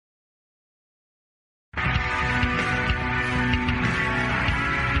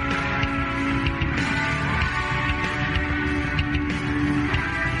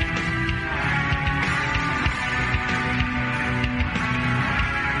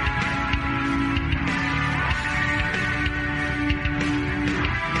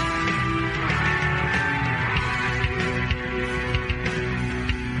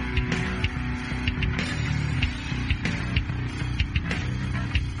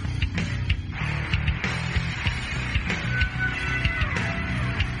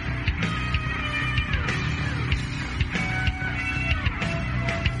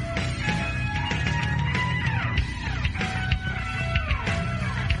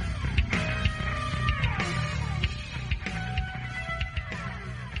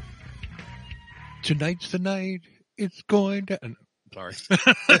Tonight's the night. It's going to. Sorry.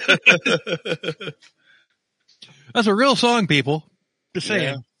 That's a real song, people. Just saying.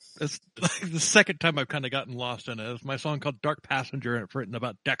 Yeah. It's like the second time I've kind of gotten lost in it. It's my song called Dark Passenger, and it's written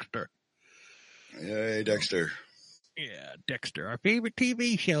about Dexter. Yay, Dexter. Yeah, Dexter, our favorite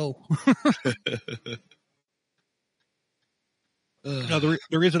TV show. No, the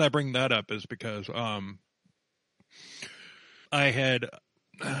reason I bring that up is because I had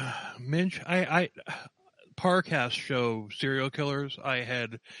Parcast show Serial Killers. I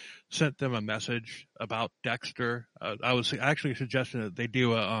had sent them a message about Dexter. I was actually suggesting that they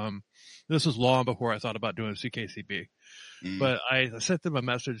do a this is long before I thought about doing CKCB, but I sent them a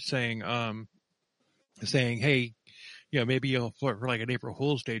message saying hey, maybe for like an April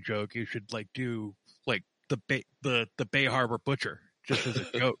Fool's Day joke, you should like do like the Bay Harbor Butcher just as a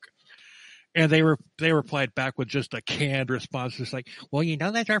joke. And they replied back with just a canned response, just like, well,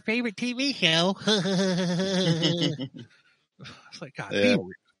 that's our favorite TV show. It's like, God, yeah.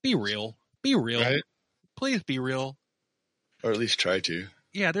 Be real. Right? Please be real. Or at least try to.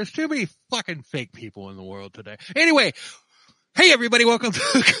 Yeah, there's too many fucking fake people in the world today. Anyway, hey everybody, welcome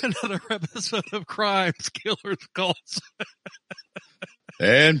to another episode of Crimes, Killers, Cults.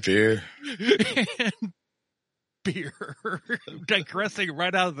 And beer. Beer. Digressing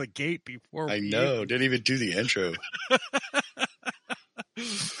right out of the gate before I know. Didn't even do the intro.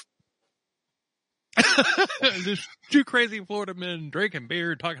 There's two crazy Florida men drinking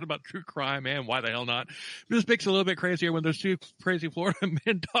beer, talking about true crime, and why the hell not? This makes it a little bit crazier when there's two crazy Florida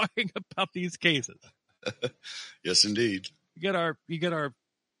men talking about these cases. Yes, indeed. You get our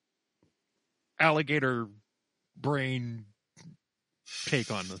alligator brain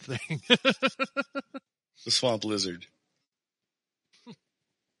take on the thing. The swamp lizard.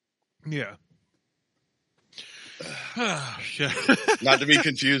 Yeah. Oh, shit. Not to be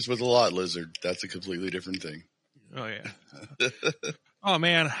confused with a lot lizard. That's a completely different thing. Oh, yeah. Oh,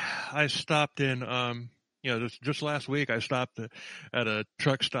 man. I stopped in, just last week, I stopped at a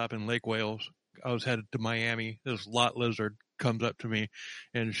truck stop in Lake Wales. I was headed to Miami. This lot lizard comes up to me,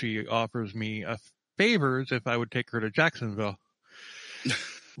 and she offers me favors if I would take her to Jacksonville.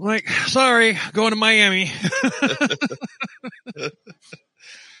 Like, sorry, going to Miami.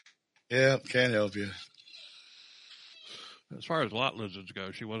 Yeah, can't help you. As far as lot lizards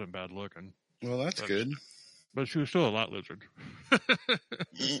go, she wasn't bad looking. Well, that's good. But she was still a lot lizard.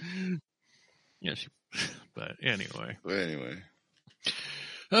 Yeah, but anyway.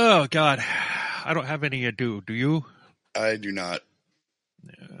 Oh, God. I don't have any ado. Do you? I do not.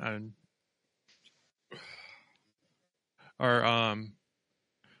 Yeah, our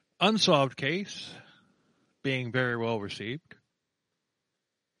unsolved case being very well received.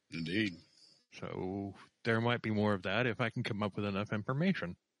 Indeed. So there might be more of that if I can come up with enough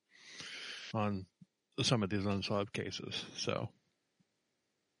information on some of these unsolved cases. So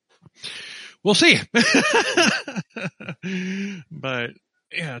we'll see. But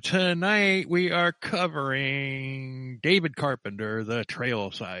yeah, tonight we are covering David Carpenter, the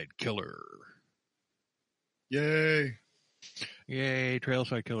Trailside Killer. Yay. Yay,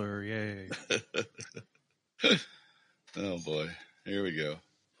 Trailside Killer, yay. Oh boy, here we go.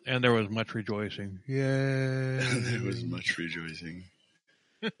 And there was much rejoicing. Yay. There was much rejoicing.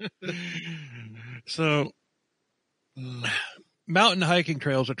 So, mountain hiking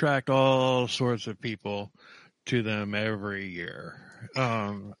trails attract all sorts of people to them every year.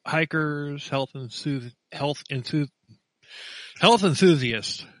 Hikers, health enthusiasts,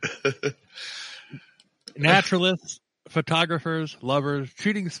 naturalists, photographers, lovers,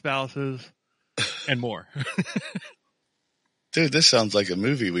 cheating spouses, and more. Dude, this sounds like a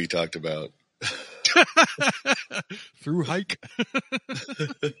movie we talked about. Through hike.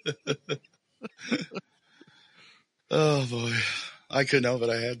 Oh boy. I couldn't help it.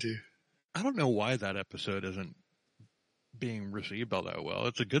 I had to. I don't know why that episode isn't being received all that well.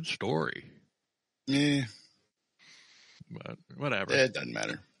 It's a good story. Yeah. But whatever. It doesn't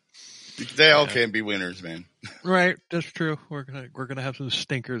matter. They all can't be winners, man. Right. That's true. We're gonna have some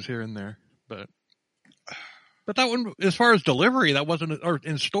stinkers here and there. But that one, as far as delivery, that wasn't, or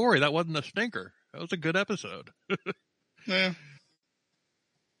in story, that wasn't a stinker. That was a good episode. Yeah.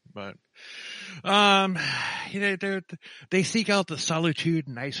 But, they seek out the solitude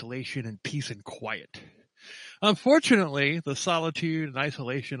and isolation and peace and quiet. Unfortunately, the solitude and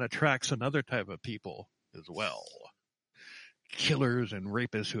isolation attracts another type of people as well. Killers and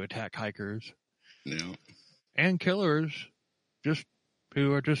rapists who attack hikers. Yeah. And killers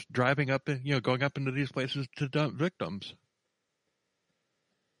who are just driving up and, going up into these places to dump victims.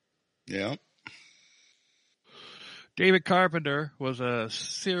 Yeah. David Carpenter was a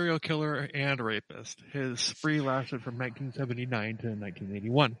serial killer and rapist. His spree lasted from 1979 to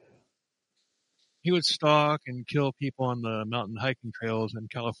 1981. He would stalk and kill people on the mountain hiking trails in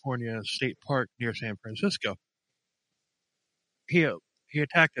California State Park near San Francisco. He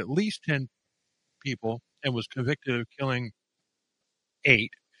attacked at least 10 people and was convicted of killing 8,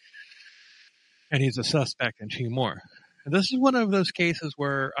 and he's a suspect in 2 more. And this is one of those cases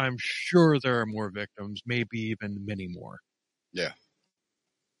where I'm sure there are more victims, maybe even many more. Yeah.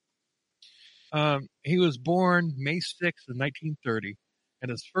 He was born May 6th of 1930,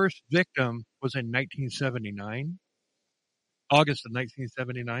 and his first victim was in 1979, August of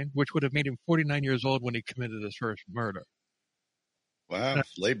 1979, which would have made him 49 years old when he committed his first murder. Wow,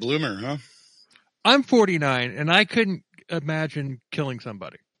 late bloomer, huh? I'm 49, and I couldn't imagine killing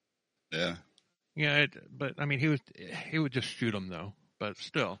somebody. Yeah. Yeah, but I mean, he would just shoot them though. But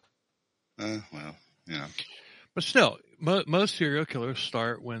still. Well, yeah. But still, most serial killers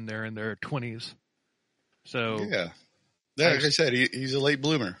start when they're in their 20s. So yeah, like I said, he's a late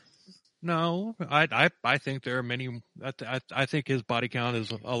bloomer. No, I think there are many. I think his body count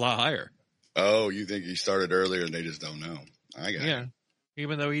is a lot higher. Oh, you think he started earlier and they just don't know? I got it.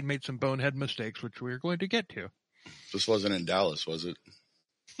 Even though he'd made some bonehead mistakes, which we're going to get to. This wasn't in Dallas, was it?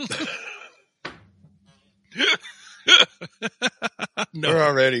 No.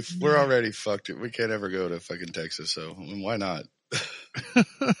 We're already fucked. We can't ever go to fucking Texas, so why not?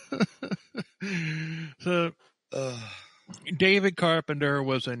 So, David Carpenter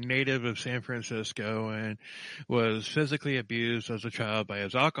was a native of San Francisco and was physically abused as a child by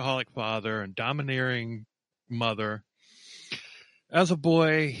his alcoholic father and domineering mother. As a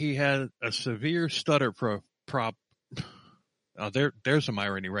boy, he had a severe stutter problem. Oh, there's some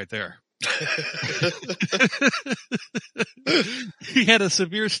irony right there. He had a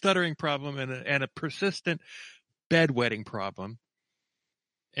severe stuttering problem and a persistent bedwetting problem.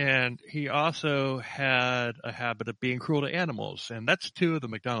 And he also had a habit of being cruel to animals. And that's 2 of the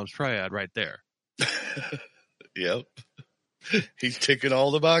McDonald's triad right there. Yep. He's ticking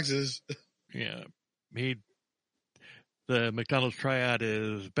all the boxes. Yeah. The McDonald's triad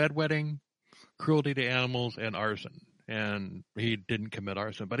is bedwetting, cruelty to animals, and arson. And he didn't commit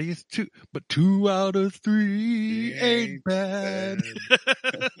arson, but 2 out of 3 ain't bad.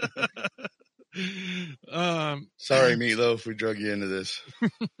 Sorry, Meatloaf, we drug you into this.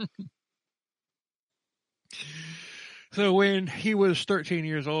 So when he was 13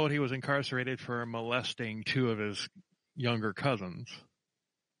 years old, he was incarcerated for molesting 2 of his younger cousins.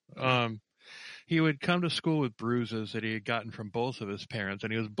 He would come to school with bruises that he had gotten from both of his parents,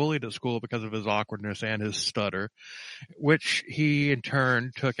 and he was bullied at school because of his awkwardness and his stutter, which he in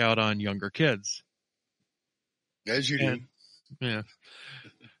turn took out on younger kids. As you do. Yeah.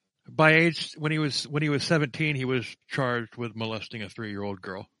 By when he was 17, he was charged with molesting a 3-year-old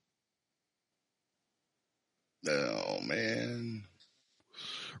girl. Oh man.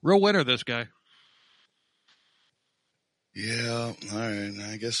 Real winner, this guy. Yeah, all right.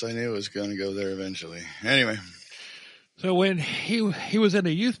 I guess I knew it was going to go there eventually. Anyway. So when he was in a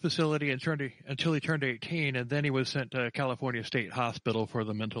youth facility until he turned 18, and then he was sent to California State Hospital for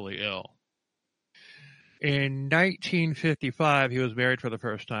the mentally ill. In 1955, he was married for the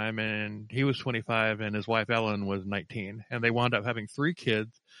first time, and he was 25, and his wife Ellen was 19, and they wound up having 3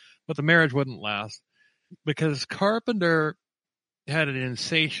 kids, but the marriage wouldn't last because Carpenter had an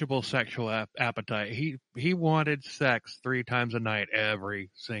insatiable sexual appetite. He wanted sex 3 times a night, every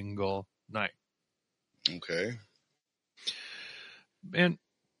single night. Okay. And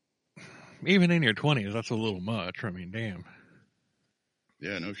even in your 20s, that's a little much. I mean, damn.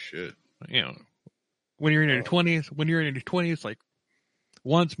 Yeah, no shit. You know, when you're in your 20s, like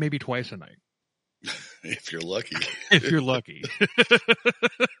once, maybe twice a night. If you're lucky. If you're lucky.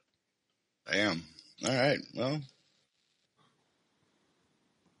 Damn. All right. Well.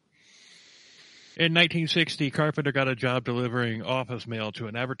 In 1960, Carpenter got a job delivering office mail to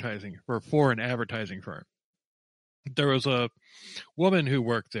for an advertising firm. There was a woman who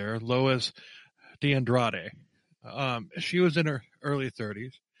worked there, Lois DeAndrade. She was in her early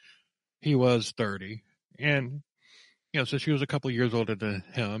 30s. He was 30. And, so she was a couple years older than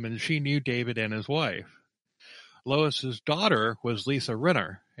him, and she knew David and his wife. Lois's daughter was Lisa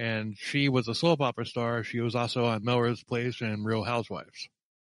Rinna, and she was a soap opera star. She was also on Melrose Place and Real Housewives.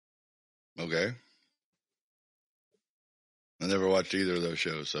 Okay. I never watched either of those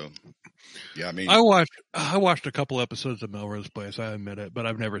shows, so yeah, I mean, I watched a couple episodes of Melrose Place, I admit it, but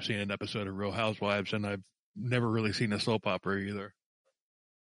I've never seen an episode of Real Housewives, and I've never really seen a soap opera either.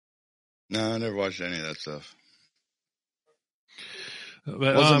 No, I never watched any of that stuff.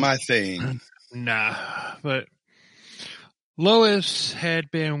 But, wasn't my thing. Nah, but Lois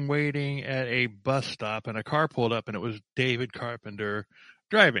had been waiting at a bus stop, and a car pulled up, and it was David Carpenter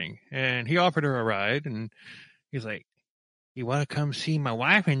driving. And he offered her a ride, and he's like, "You want to come see my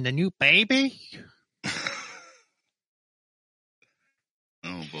wife and the new baby?"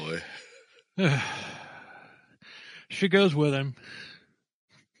 Oh, boy. She goes with him,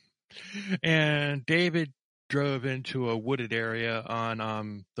 and David drove into a wooded area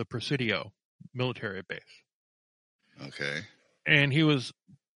on the Presidio military base. Okay. And he was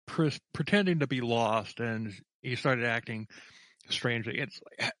pretending to be lost, and he started acting strangely. It's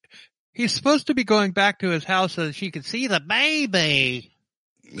like, he's supposed to be going back to his house so that she could see the baby.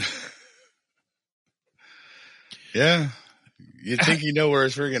 Yeah. You'd think you know where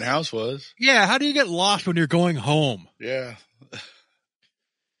his friggin' house was. Yeah, how do you get lost when you're going home? Yeah.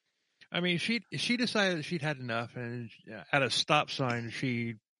 I mean, she decided that she'd had enough, and at a stop sign,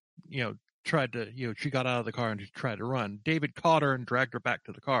 she, tried to, she got out of the car and she tried to run. David caught her and dragged her back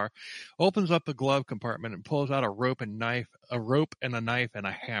to the car, opens up the glove compartment and pulls out a rope and a knife and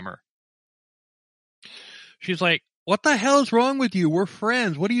a hammer. She's like, "What the hell's wrong with you? We're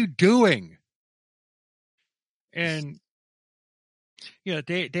friends. What are you doing?" And,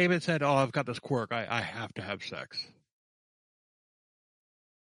 David said, "Oh, I've got this quirk. I have to have sex."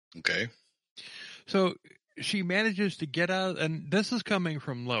 Okay. So she manages to get out, and this is coming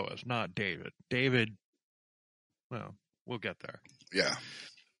from Lois, not David. David, well, we'll get there. Yeah.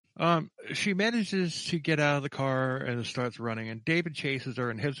 She manages to get out of the car and starts running, and David chases her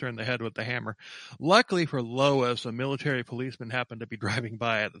and hits her in the head with the hammer. Luckily for Lois, a military policeman happened to be driving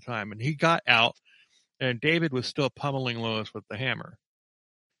by at the time, and he got out, and David was still pummeling Lois with the hammer.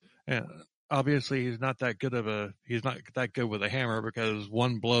 And obviously he's not that good with a hammer, because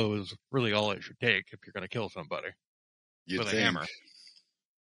one blow is really all it should take if you're going to kill somebody with a hammer.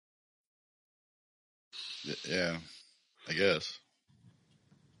 Yeah, I guess.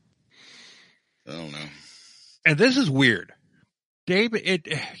 I don't know. And this is weird. David,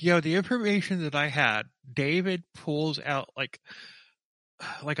 the information that I had, David pulls out like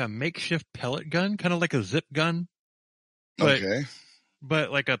a makeshift pellet gun, kind of like a zip gun. Okay.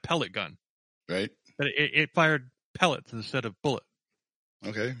 But like a pellet gun. Right. But it fired pellets instead of bullets.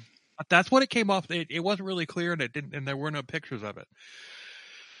 Okay. That's what it came off. It wasn't really clear, and there were no pictures of it.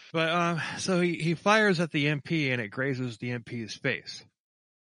 But so he fires at the MP, and it grazes the MP's face.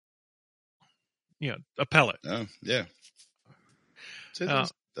 A pellet. Oh, yeah. See,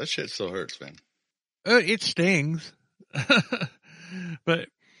 that shit still hurts, man. It stings. But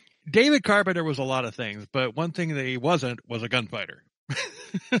David Carpenter was a lot of things, but one thing that he wasn't was a gunfighter.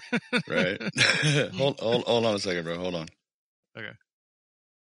 Right. Hold on a second, bro. Hold on. Okay.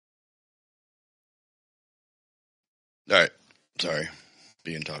 All right. Sorry.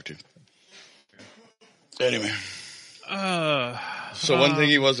 Being talked to. Anyway. So one thing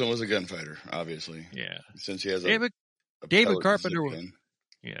he wasn't was a gunfighter, obviously. Yeah. Since he has David Carpenter was,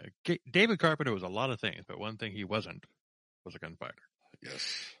 David Carpenter was a lot of things, but one thing he wasn't was a gunfighter.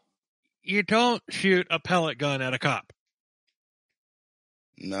 Yes. You don't shoot a pellet gun at a cop.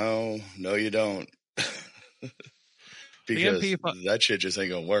 No, you don't. Because that shit just ain't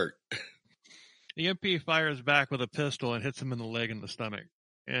gonna work. The MP fires back with a pistol and hits him in the leg and the stomach.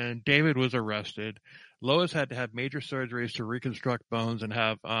 And David was arrested. Lois had to have major surgeries to reconstruct bones and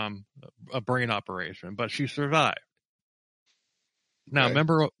have a brain operation, but she survived. Now,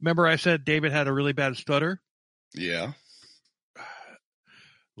 remember I said David had a really bad stutter? Yeah.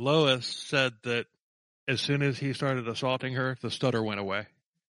 Lois said that as soon as he started assaulting her, the stutter went away.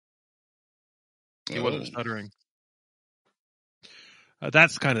 He wasn't stuttering.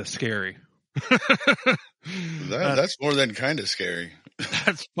 That's kind of scary. That's more than kind of scary.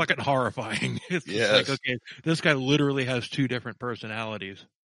 That's fucking horrifying. It's like, okay, this guy literally has two different personalities.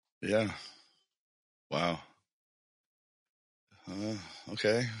 Yeah. Wow.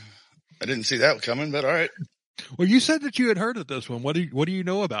 Okay. I didn't see that coming, but all right. Well, you said that you had heard of this one. What do you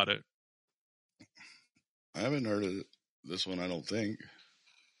know about it? I haven't heard of this one, I don't think.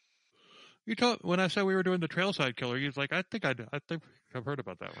 You told when I said we were doing the Trailside Killer, you was like, I think I've heard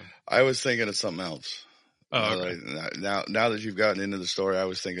about that one. I was thinking of something else. Oh, okay. Now that you've gotten into the story, I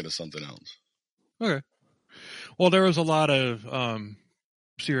was thinking of something else. Okay. Well, there was a lot of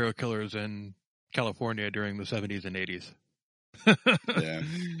serial killers in California during the 70s and 80s. Yeah.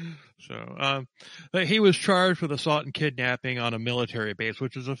 So, but he was charged with assault and kidnapping on a military base,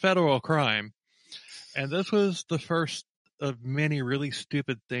 which is a federal crime. And this was the first of many really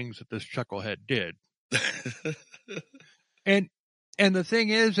stupid things that this chucklehead did. And the thing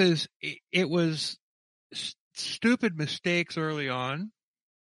is it was stupid mistakes early on,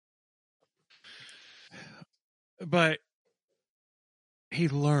 but he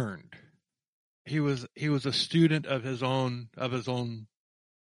learned. He was a student of his own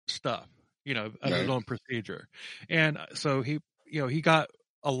stuff, of his own procedure. And so he got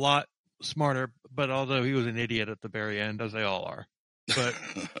a lot smarter, but although he was an idiot at the very end, as they all are. But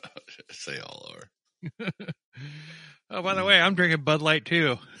they all are. Oh, by the way, I'm drinking Bud Light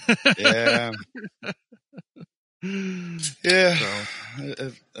too. Yeah. Yeah.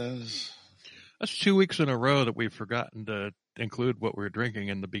 So, that's 2 weeks in a row that we've forgotten to include what we're drinking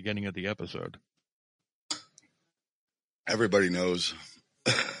in the beginning of the episode. Everybody knows.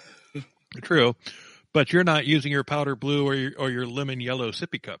 True, but you're not using your powder blue or your lemon yellow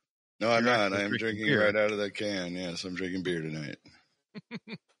sippy cup. No, I'm not. I'm drinking beer right out of that can. Yes, I'm drinking beer tonight.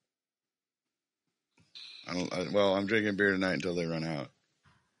 I'm drinking beer tonight until they run out,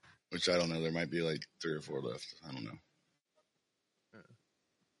 which I don't know. There might be like 3 or 4 left. I don't know.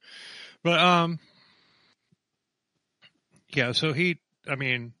 But yeah. So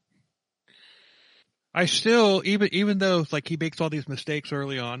I still, even though like he makes all these mistakes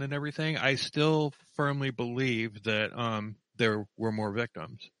early on and everything, I still firmly believe that there were more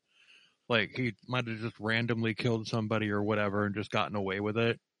victims. Like he might have just randomly killed somebody or whatever and just gotten away with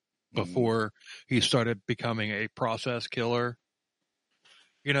it before he started becoming a process killer.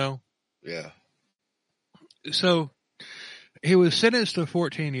 Yeah. So he was sentenced to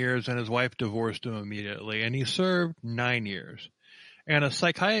 14 years and his wife divorced him immediately, and he served 9 years. And a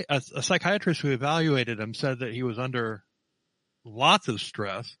psychiatrist who evaluated him said that he was under lots of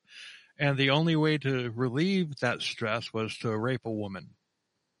stress, and the only way to relieve that stress was to rape a woman.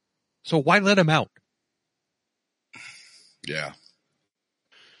 So why let him out? Yeah.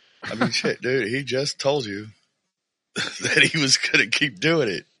 I mean, shit, dude, he just told you that he was going to keep doing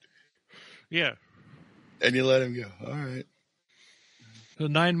it. Yeah. And you let him go. All right. So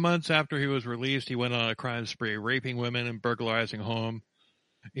 9 months after he was released, he went on a crime spree, raping women and burglarizing home.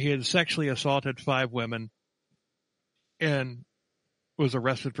 He had sexually assaulted 5 women and was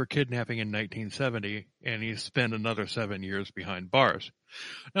arrested for kidnapping in 1970, and he spent another 7 years behind bars.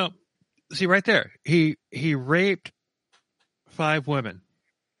 Now, see right there, he raped 5 women.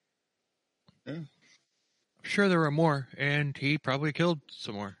 Yeah. I'm sure there were more, and he probably killed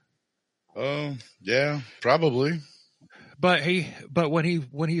some more. Oh, yeah, probably. But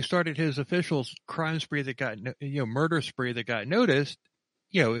when he started his official crime spree that got murder spree that got noticed,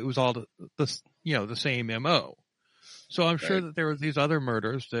 it was all the same MO. So I'm sure that there were these other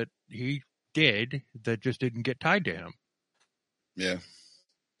murders that he did that just didn't get tied to him. Yeah.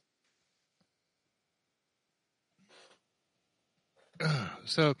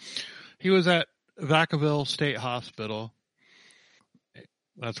 So he was at Vacaville State Hospital.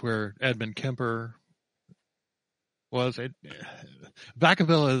 That's where Edmund Kemper was.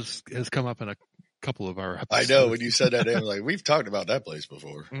 Vacaville has come up in a couple of our episodes. I know, when you said that name, like, we've talked about that place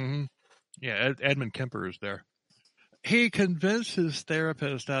before. Mm-hmm. Yeah, Edmund Kemper is there. He convinced his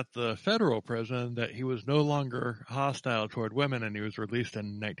therapist at the federal prison that he was no longer hostile toward women, and he was released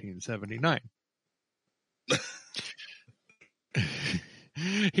in 1979.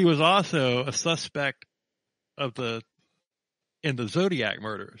 He was also a suspect in the Zodiac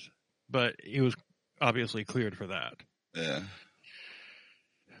murders, but he was obviously cleared for that. Yeah.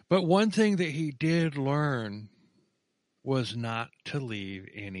 But one thing that he did learn was not to leave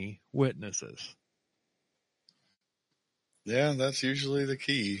any witnesses. Yeah, that's usually the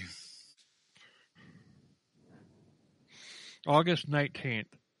key. August 19th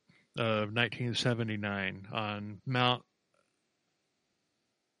of 1979 on Mount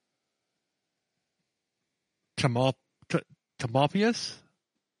Tamalpais?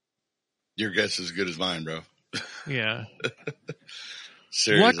 Your guess is as good as mine, bro. Yeah.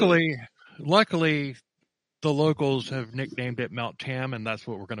 Seriously. Luckily, the locals have nicknamed it Mount Tam, and that's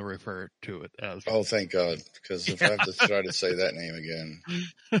what we're going to refer to it as. Oh, thank God. Because if I have to try to say that name again,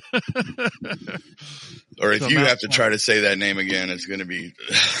 or if you have to try to say that name again, it's going to be,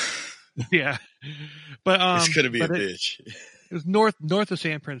 yeah, but it's going to be a bitch. It was north of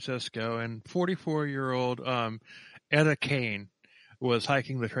San Francisco, and 44-year-old Etta Kane was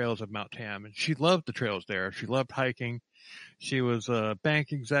hiking the trails of Mount Tam, and she loved the trails there. She loved hiking. She was a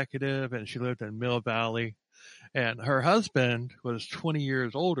bank executive, and she lived in Mill Valley. And her husband was 20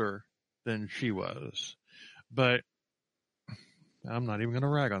 years older than she was. But I'm not even going to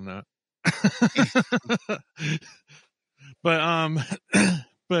rag on that.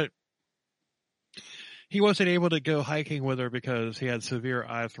 But he wasn't able to go hiking with her because he had severe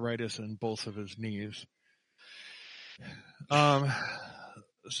arthritis in both of his knees.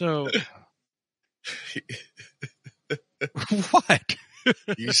 So what?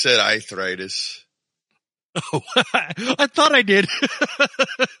 You said arthritis. Oh, I thought I did.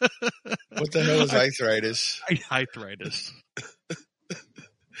 What the hell is arthritis? Arthritis.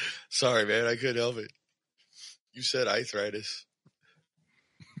 Sorry, man. I couldn't help it. You said arthritis.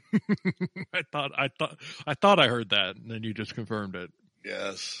 I thought I heard that, and then you just confirmed it.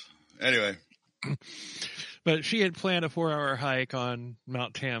 Yes. Anyway. But she had planned a 4-hour hike on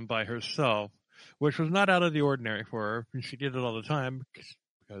Mount Tam by herself, which was not out of the ordinary for her. And she did it all the time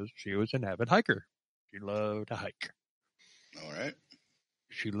because she was an avid hiker. She loved to hike. All right.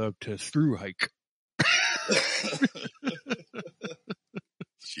 She loved to through hike.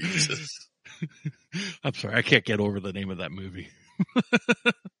 Jesus. I'm sorry, I can't get over the name of that movie.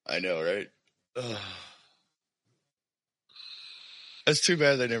 I know, right? Ugh. That's too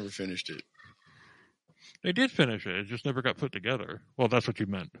bad they never finished it. They did finish it. It just never got put together. Well, that's what you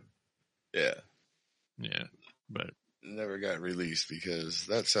meant. Yeah. Yeah, but it never got released because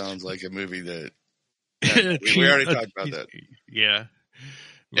that sounds like a movie that we already talked about that. Yeah.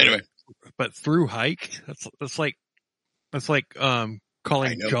 Anyway, but through hike, that's like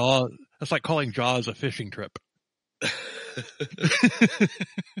calling Jaws. That's like calling Jaws a fishing trip.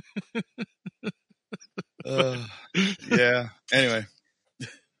 Yeah. Anyway.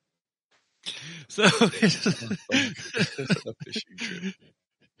 So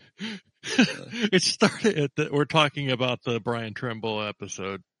it started we're talking about the Brian Trimble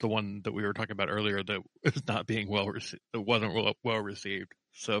episode, the one that we were talking about earlier that is not being that wasn't well received.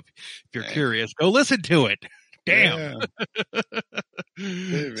 So if you're curious, go listen to it. Damn. Yeah.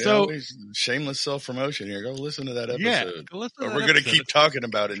 Dude, so shameless self-promotion here. Go listen to that episode. Yeah, go listen to that we're going to keep talking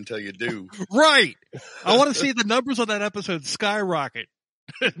about it until you do. Right. I want to see the numbers on that episode skyrocket.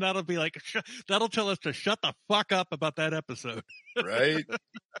 That'll be like, that'll tell us to shut the fuck up about that episode. Right?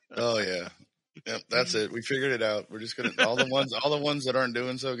 Oh yeah. Yep, that's it. We figured it out. We're just going to, all the ones that aren't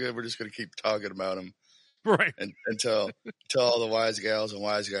doing so good, we're just going to keep talking about them. Right. And until all the wise gals and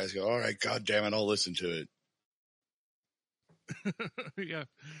wise guys go, all right, God damn it, I'll listen to it. Yeah.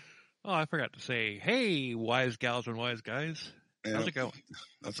 Oh, I forgot to say, hey, wise gals and wise guys. Yeah. How's it going?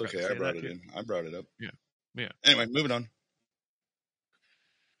 That's okay. I brought it in. I brought it up. Yeah. Yeah. Anyway, moving on.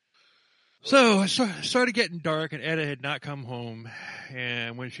 So it started getting dark, and Etta had not come home.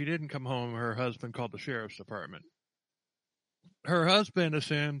 And when she didn't come home, her husband called the sheriff's department. Her husband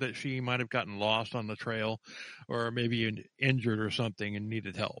assumed that she might have gotten lost on the trail or maybe injured or something and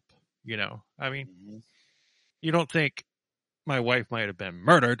needed help. You know, I mean, you don't think my wife might have been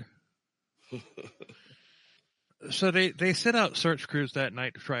murdered. So they sent out search crews that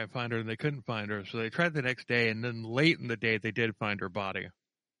night to try and find her, and they couldn't find her. So they tried the next day, and then late in the day, they did find her body.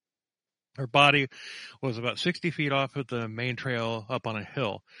 Her body was about 60 feet off of the main trail up on a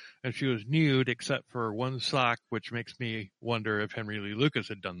hill, and she was nude except for one sock, which makes me wonder if Henry Lee Lucas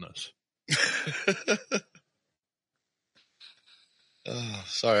had done this. Oh,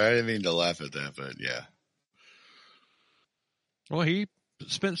 sorry, I didn't mean to laugh at that, but yeah. Well, he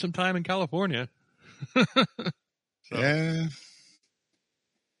spent some time in California. Yeah.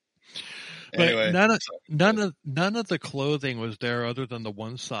 But anyway, none of the clothing was there other than the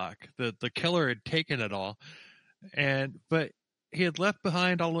one sock. The killer had taken it all, but he had left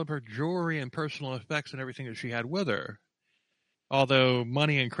behind all of her jewelry and personal effects and everything that she had with her. Although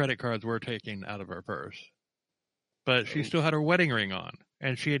money and credit cards were taken out of her purse, but she still had her wedding ring on,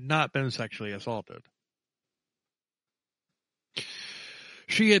 and she had not been sexually assaulted.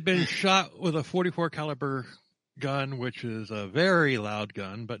 She had been shot with a .44 caliber gun, which is a very loud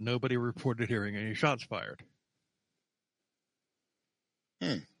gun, but nobody reported hearing any shots fired.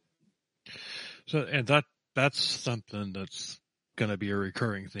 So, and that's something that's going to be a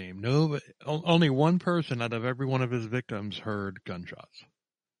recurring theme. Only one person out of every one of his victims heard gunshots.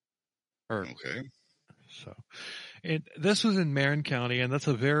 Okay. So, this was in Marin County, and that's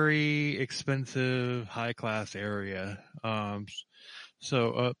a very expensive, high-class area.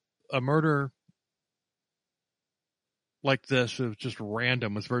 So a murder like this was just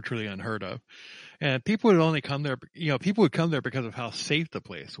random, was virtually unheard of. And people would only come there, people would come there because of how safe the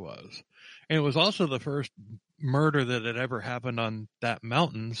place was. And it was also the first murder that had ever happened on that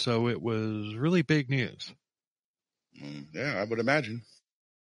mountain, so it was really big news. Yeah, I would imagine.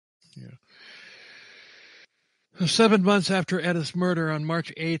 Yeah. 7 months after Etta's murder on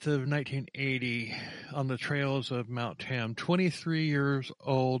March 8th of 1980, on the trails of Mount Tam, 23 years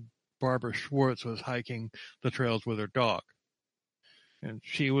old Barbara Schwartz was hiking the trails with her dog. And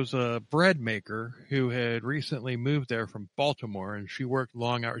she was a bread maker who had recently moved there from Baltimore, and she worked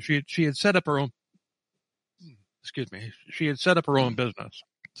long hours. She had set up her own, she had set up her own business.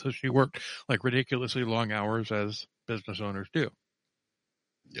 So she worked like ridiculously long hours as business owners do.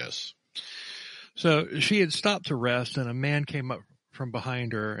 Yes. So she had stopped to rest, and a man came up from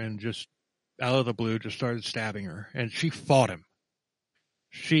behind her and just out of the blue just started stabbing her, and she fought him.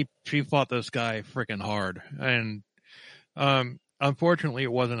 She fought this guy freaking hard, and unfortunately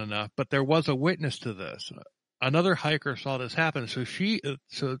it wasn't enough. But there was a witness to this. Another hiker saw this happen, so she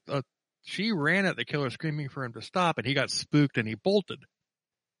ran at the killer, screaming for him to stop, and he got spooked and he bolted.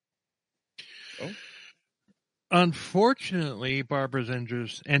 Oh. Unfortunately, Barbara's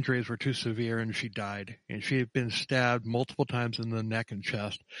injuries were too severe and she died. And she had been stabbed multiple times in the neck and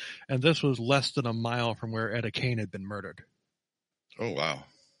chest. And this was less than a mile from where Etta Kane had been murdered. Oh, wow.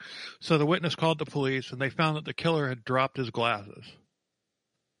 So the witness called the police, and they found that the killer had dropped his glasses.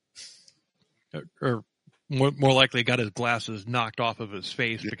 Or more likely got his glasses knocked off of his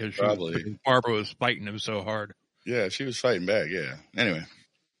face because Barbara was fighting him so hard. Yeah, she was fighting back, yeah. Anyway.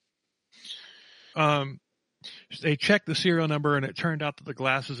 They checked the serial number, and it turned out that the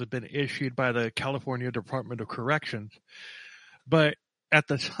glasses had been issued by the California Department of Corrections. But at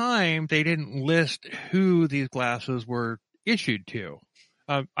the time, they didn't list who these glasses were issued to.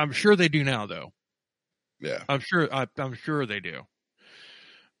 I'm sure they do now, though. Yeah, I'm sure they do.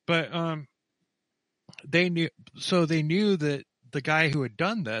 But they knew that the guy who had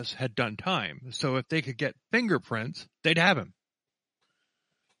done this had done time. So if they could get fingerprints, they'd have him.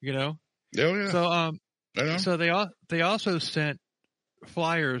 You know. Oh, yeah. So they also sent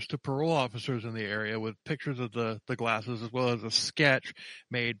flyers to parole officers in the area with pictures of the glasses, as well as a sketch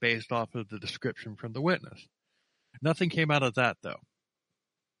made based off of the description from the witness. Nothing came out of that, though.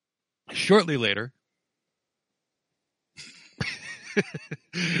 Shortly later,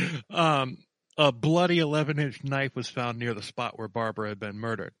 a bloody 11-inch knife was found near the spot where Barbara had been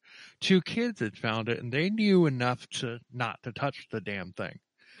murdered. 2 kids had found it, and they knew enough not to touch the damn thing.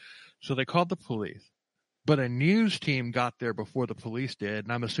 So they called the police. But a news team got there before the police did,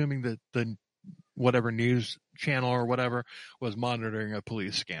 and I'm assuming that the whatever news channel or whatever was monitoring a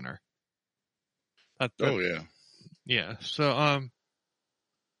police scanner. Yeah. Yeah. So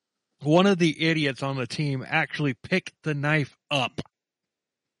one of the idiots on the team actually picked the knife up,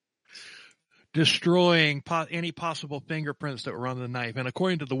 destroying any possible fingerprints that were on the knife. And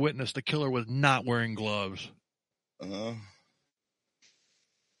according to the witness, the killer was not wearing gloves.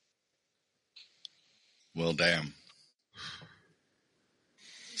 Well, damn.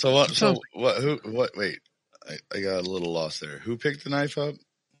 So what? So what? Who? What? Wait, I got a little lost there. Who picked the knife up?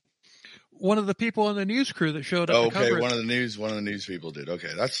 One of the people on the news crew that showed up. Oh, okay, one of the news people did.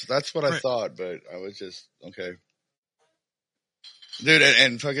 Okay, that's what I thought, but I was just okay. Dude,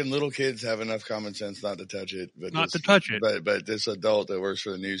 and fucking little kids have enough common sense not to touch it. But this adult that works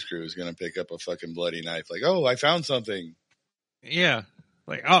for the news crew is going to pick up a fucking bloody knife. Like, oh, I found something. Yeah.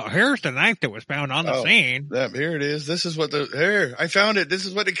 Like, oh, here's the knife that was found on the scene. Yeah, here it is. This is what I found it. This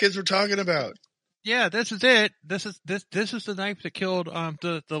is what the kids were talking about. Yeah, this is it. This is the knife that killed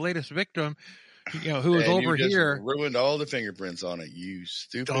the latest victim. You know, who was over here. Ruined all the fingerprints on it. You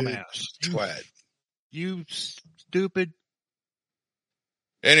stupid dumbass twat. You stupid.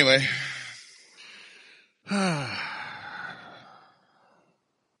 Anyway.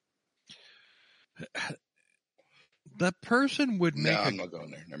 That person would make. No, I'm not going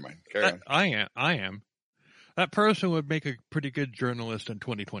there. Never mind. Carry on. I am. That person would make a pretty good journalist in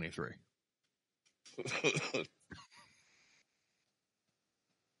 2023.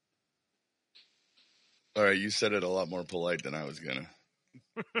 All right, you said it a lot more polite than I was gonna.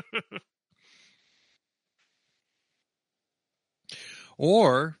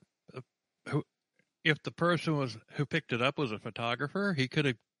 Or, if the person who picked it up was a photographer, he could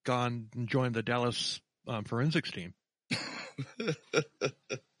have gone and joined the Dallas forensics team.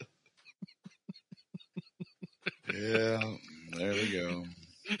 Yeah, there we go.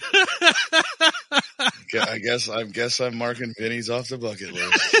 I guess I'm marking pennies off the bucket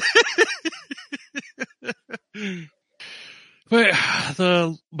list.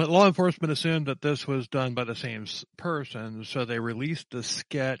 But law enforcement assumed that this was done by the same person, so they released the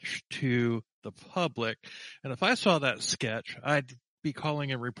sketch to the public. And if I saw that sketch, I'd be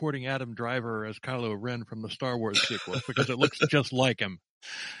calling and reporting Adam Driver as Kylo Ren from the Star Wars sequels because it looks just like him.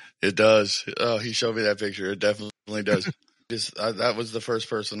 It does. Oh, he showed me that picture. It definitely does. That was the first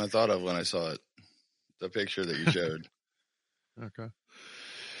person I thought of when I saw it. The picture that you showed. Okay.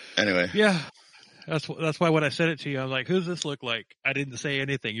 Anyway. Yeah. That's why when I said it to you, I'm like, who's this look like? I didn't say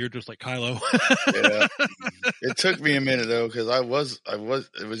anything. You're just like Kylo. Yeah. It took me a minute though, because it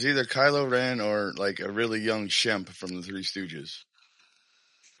was either Kylo Ren or like a really young Shemp from the Three Stooges.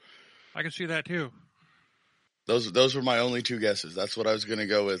 I can see that too. Those were my only 2 guesses. That's what I was going to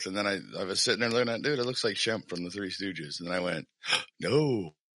go with. And then I was sitting there looking at, dude, it looks like Shemp from the Three Stooges. And then I went,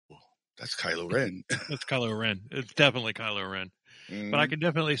 no, That's Kylo Ren. That's Kylo Ren. It's definitely Kylo Ren. But I can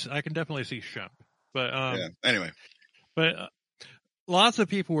definitely see Shemp. But yeah. Anyway, but lots of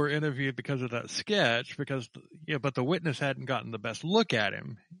people were interviewed because of that sketch but the witness hadn't gotten the best look at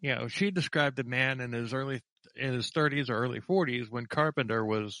him. She described the man in his 30s or early 40s when Carpenter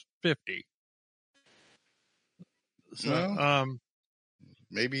was 50. So, well,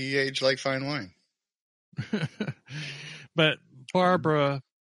 maybe he aged like fine wine. But Barbara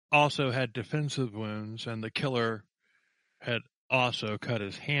also had defensive wounds, and the killer had also cut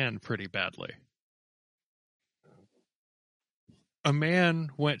his hand pretty badly. A man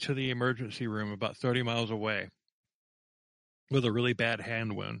went to the emergency room about 30 miles away with a really bad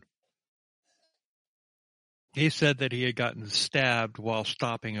hand wound. He said that he had gotten stabbed while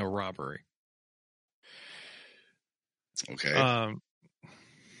stopping a robbery. Okay.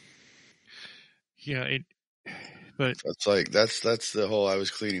 But that's the whole I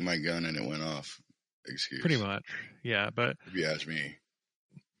was cleaning my gun and it went off excuse. Pretty much. Yeah, but if you ask me.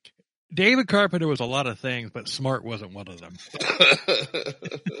 David Carpenter was a lot of things, but smart wasn't one of them.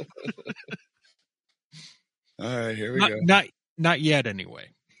 All right, here we go. Not yet, anyway.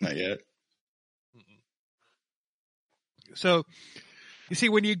 Not yet. So, you see,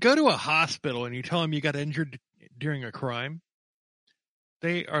 when you go to a hospital and you tell them you got injured during a crime,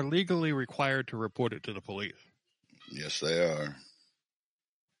 they are legally required to report it to the police. Yes, they are.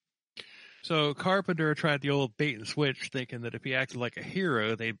 So Carpenter tried the old bait and switch, thinking that if he acted like a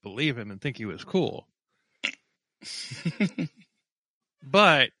hero, they'd believe him and think he was cool.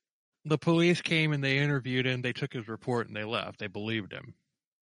 But the police came and they interviewed him. They took his report and they left. They believed him.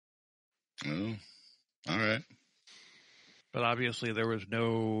 Oh, all right. But obviously there was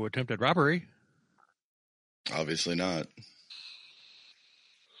no attempted robbery. Obviously not.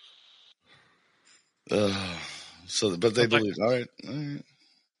 But they believed. All right.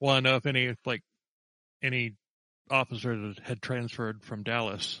 Want to know if any officers had transferred from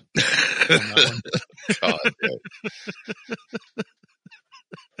Dallas? God,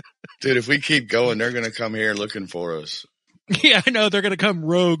 dude, if we keep going, they're going to come here looking for us. Yeah, I know. They're going to come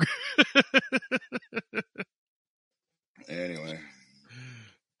rogue. Anyway,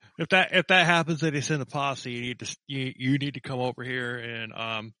 if that happens, then they send a posse. You need to come over here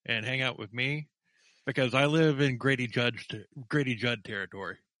and hang out with me, because I live in Grady Judd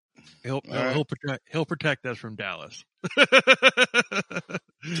territory. He'll protect us from Dallas.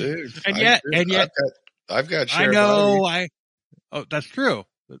 Dude, and yet I've got I know that's true.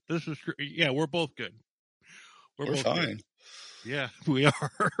 This is true. Yeah, we're both good. We're both fine. Good. Yeah, we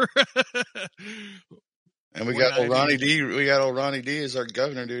are. And we got old Ronnie D. We got old Ronnie D. as our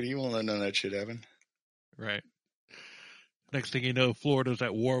governor, dude. He won't let none of that shit happen. Right. Next thing you know, Florida's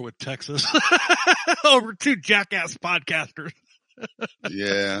at war with Texas over two jackass podcasters.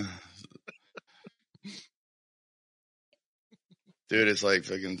 Yeah. Dude, it's like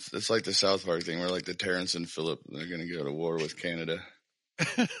the South Park thing. We're like the Terrence and Phillip. They're going to go to war with Canada.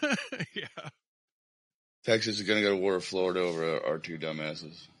 Yeah. Texas is going to go to war with Florida over our two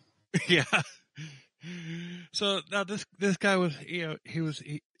dumbasses. Yeah. So now this guy was,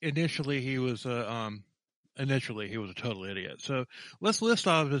 initially he was a total idiot. So let's list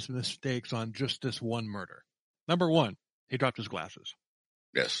all of his mistakes on just this one murder. Number 1, he dropped his glasses.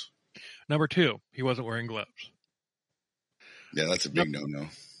 Yes. Number 2, he wasn't wearing gloves. Yeah, that's a big no-no.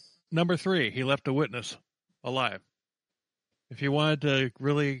 Number 3, he left a witness alive. If he wanted to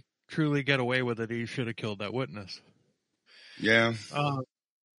really, truly get away with it, he should have killed that witness. Yeah.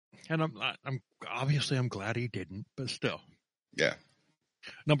 And I'm glad he didn't, but still. Yeah.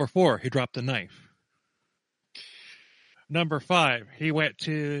 Number 4, he dropped the knife. Number 5, he went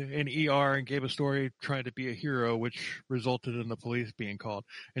to an ER and gave a story trying to be a hero, which resulted in the police being called.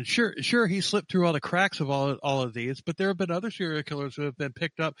 And sure, he slipped through all the cracks of all of these, but there have been other serial killers who have been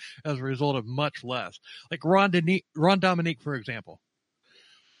picked up as a result of much less. Like Ron Dominique, for example.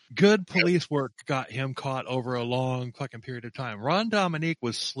 Good police work got him caught over a long fucking period of time. Ron Dominique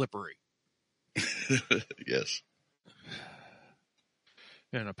was slippery. Yes.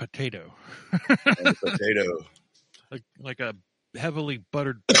 And a potato. Like a heavily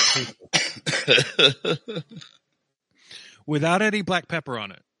buttered potato. Without any black pepper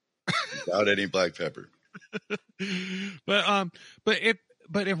on it. Without any black pepper. But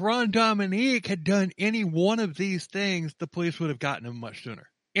if Ron Dominique had done any one of these things, the police would have gotten him much sooner.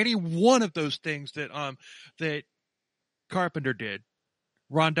 Any one of those things that Carpenter did,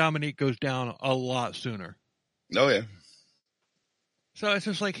 Ron Dominique goes down a lot sooner. Oh yeah. So it's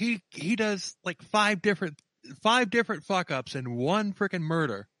just like he does like five different fuck ups in one freaking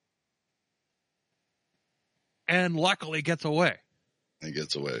murder, and luckily gets away. It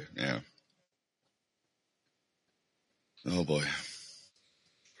gets away. Yeah. Oh boy.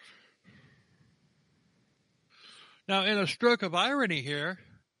 Now, in a stroke of irony here,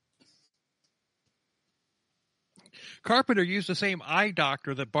 Carpenter used the same eye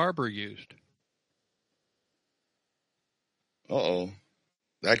doctor that Barber used. Uh-oh.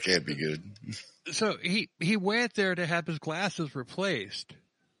 That can't be good. So he went there to have his glasses replaced.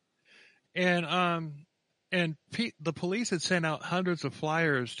 And the police had sent out hundreds of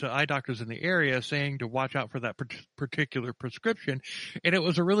flyers to eye doctors in the area saying to watch out for that particular prescription. And it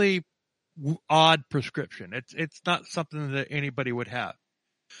was a really odd prescription. It's not something that anybody would have.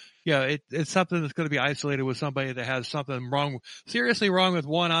 Yeah, it's something that's going to be isolated with somebody that has something seriously wrong with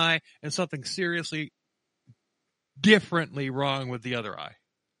one eye and something seriously differently wrong with the other eye,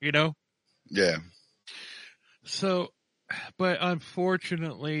 you know? Yeah. So, but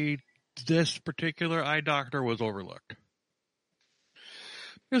unfortunately, this particular eye doctor was overlooked.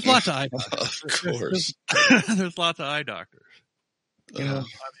 There's lots of eye doctors. Of course. There's lots of eye doctors. You know,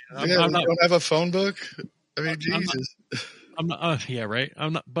 you don't have a phone book? I mean, Jesus. I'm not, yeah, right.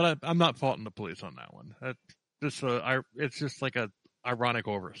 I'm not faulting the police on that one. It's just like a ironic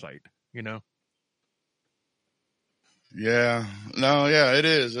oversight, you know? Yeah. No, yeah, it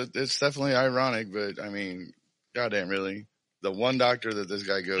is. It's definitely ironic, but I mean, goddamn, really. The one doctor that this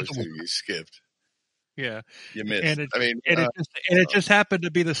guy goes to, you skipped. Yeah. You missed. It just happened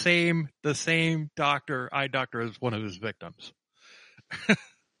to be the same eye doctor as one of his victims.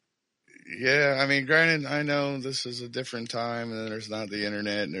 Yeah, I mean, granted, I know this is a different time and there's not the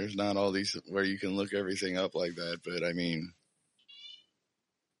internet and there's not all these where you can look everything up like that, but I mean,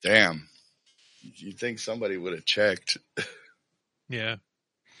 damn. You'd think somebody would have checked. Yeah.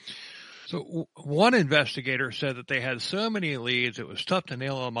 So one investigator said that they had so many leads, it was tough to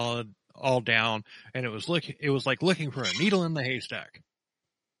nail them all down, and it was like looking for a needle in the haystack.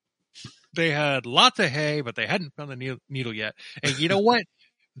 They had lots of hay, but they hadn't found the needle yet. And you know what?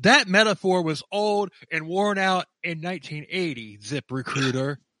 That metaphor was old and worn out in 1980,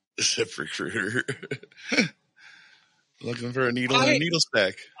 ZipRecruiter. ZipRecruiter. Looking for a needle in a needle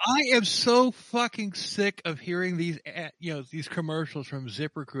stack. I am so fucking sick of hearing these commercials from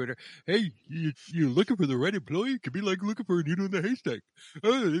ZipRecruiter. Hey, you're looking for the right employee? It could be like looking for a needle in the haystack.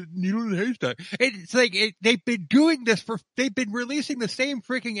 Needle in the haystack. It's like they've been doing this they've been releasing the same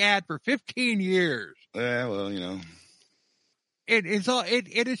freaking ad for 15 years. Yeah, well, you know. It's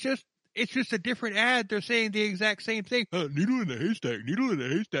just a different ad. They're saying the exact same thing. Needle in the haystack, needle in the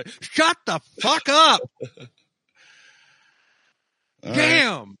haystack. Shut the fuck up.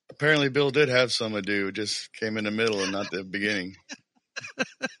 Damn. Right. Apparently Bill did have some ado. It just came in the middle and not the beginning.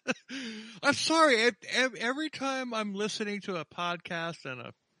 I'm sorry. Every time I'm listening to a podcast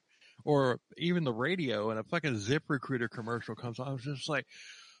or even the radio and a fucking ZipRecruiter commercial comes on, I was just like,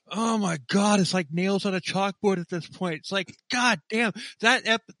 oh my God, it's like nails on a chalkboard at this point. It's like, God damn,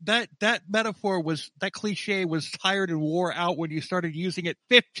 that metaphor that cliche was tired and wore out when you started using it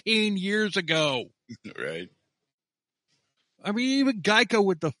 15 years ago. Right. I mean, even Geico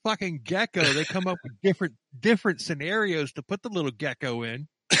with the fucking gecko, they come up with different scenarios to put the little gecko in.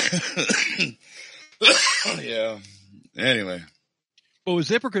 Yeah. Anyway. But with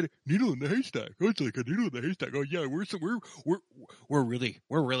ZipRecruiter, needle in the haystack. Oh, it's like a needle in the haystack. Oh yeah, we're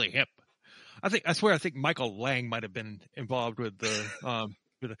really hip. I swear I think Michael Lang might have been involved with the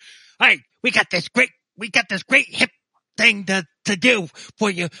hey, we got this great hip thing to do for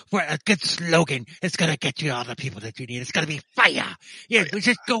you for a good slogan. It's gonna get you all the people that you need. It's gonna be fire. Yeah, we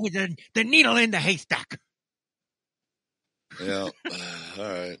just go with the needle in the haystack. Yeah. All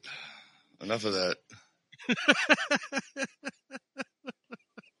right. Enough of that.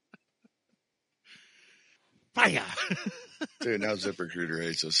 Fire. Dude, now ZipRecruiter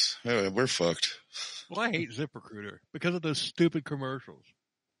hates us. Anyway, we're fucked. Well, I hate ZipRecruiter because of those stupid commercials.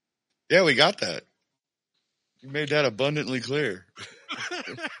 Yeah, we got that. You made that abundantly clear.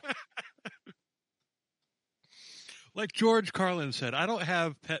 Like George Carlin said, I don't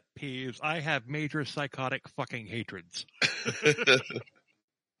have pet peeves. I have major psychotic fucking hatreds. Good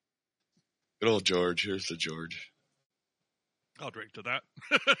old George. Here's the George. I'll drink to that.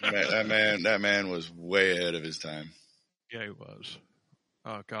 that man was way ahead of his time. Yeah, he was.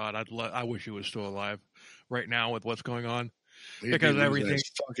 Oh God, I wish he was still alive right now with what's going on. Because everything, his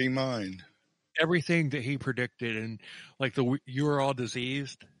fucking mind. Everything that he predicted, and like the "You Are All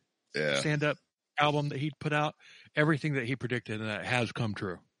Diseased" stand-up album that he put out, everything that he predicted and that has come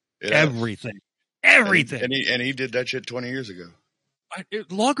true. Everything. And he did that shit 20 years ago.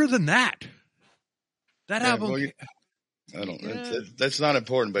 Longer than that. That album. Well, I don't. Yeah. That's not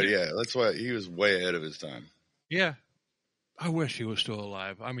important, but yeah, that's why he was way ahead of his time. Yeah, I wish he was still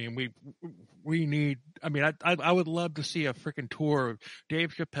alive. I mean, we need. I mean, I would love to see a freaking tour of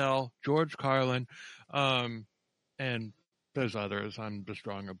Dave Chappelle, George Carlin, and there's others. I'm just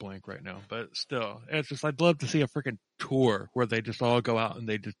drawing a blank right now, but still, it's just I'd love to see a freaking tour where they just all go out and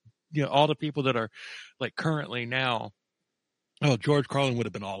they just, all the people that are like currently now. Oh, George Carlin would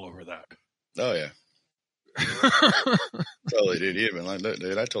have been all over that. Oh yeah. Totally, dude. He'd have been like, look,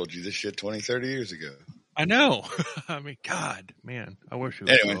 dude, I told you this shit 20, 30 years ago. I know. I mean, God, man, I wish he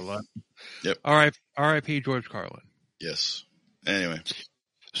was still alive. Yep. R.I.P. George Carlin. Yes. Anyway.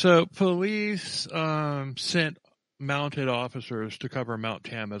 So police sent mounted officers to cover Mount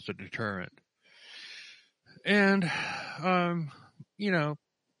Tam as a deterrent. And,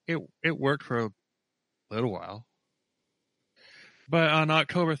 it worked for a little while. But on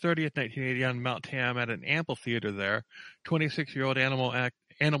October 30th, 1980, on Mount Tam at an amphitheater there, 26-year-old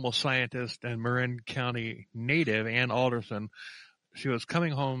animal scientist and Marin County native Ann Alderson, she was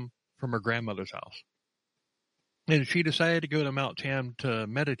coming home from her grandmother's house. And she decided to go to Mount Tam to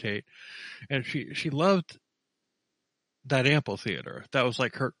meditate. And she loved that amphitheater. That was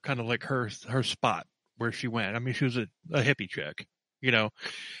like her, kind of like her spot where she went. I mean, she was a hippie chick,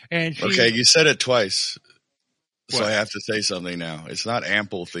 And okay, you said it twice. So I have to say something now. It's not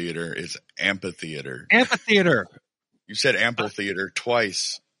amphitheater, it's amphitheater. Amphitheater. You said amphitheater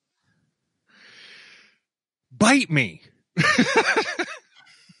twice. Bite me.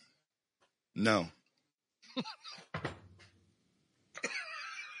 No.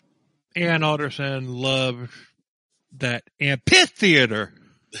 Ann Alderson loved that amphitheater.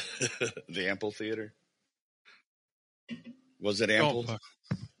 The amphitheater? Was it ample?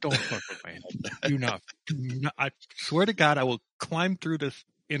 Don't fuck with my head. Do not. I swear to God, I will climb through this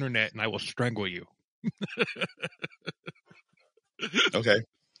internet and I will strangle you. Okay.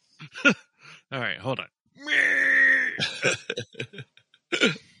 All right, hold on.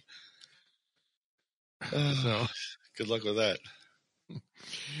 So, good luck with that.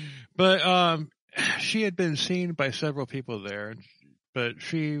 But she had been seen by several people there, but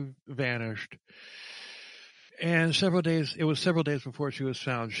she vanished. And it was several days before she was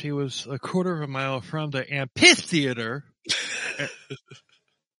found. She was a quarter of a mile from the amphitheater.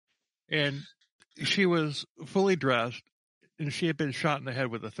 And she was fully dressed, and she had been shot in the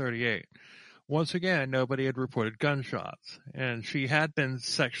head with a .38. Once again, nobody had reported gunshots, and she had been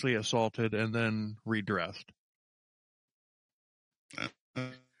sexually assaulted and then redressed.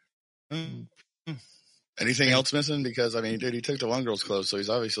 Anything else missing? Because, I mean, dude, he took the one girl's clothes, so he's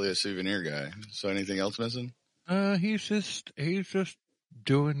obviously a souvenir guy. So anything else missing? He's just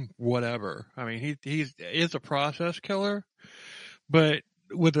doing whatever. I mean, he is a process killer, but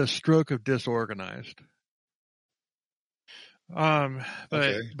with a stroke of disorganized.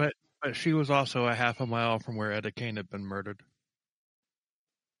 But she was also a half a mile from where Etta Kane had been murdered.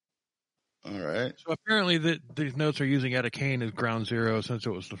 All right. So apparently these notes are using Etta Kane as ground zero since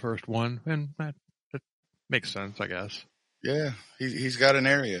it was the first one, and that makes sense, I guess. Yeah, he's got an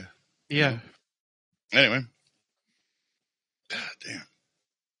area. Yeah. Anyway. God damn.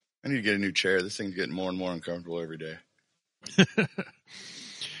 I need to get a new chair. This thing's getting more and more uncomfortable every day.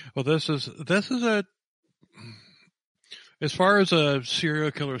 Well, this is as far as a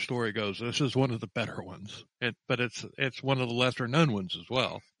serial killer story goes, this is one of the better ones. But it's one of the lesser known ones as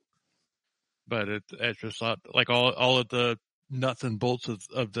well. But it's just not like all of the nuts and bolts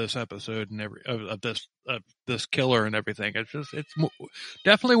of this episode and of this killer and everything. It's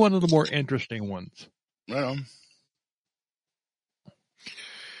definitely one of the more interesting ones. Right on.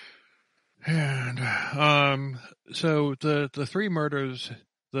 And so the three murders,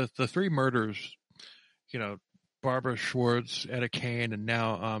 Barbara Schwartz, Etta Kane, and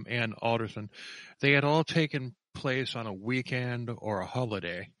now Ann Alderson, they had all taken place on a weekend or a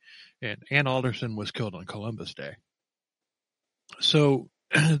holiday, and Ann Alderson was killed on Columbus Day. So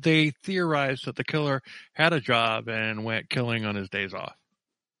they theorized that the killer had a job and went killing on his days off.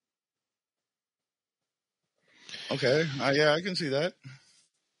 Okay, yeah, I can see that.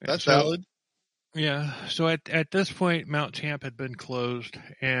 That's valid. Yeah. So at this point, Mount Tam had been closed,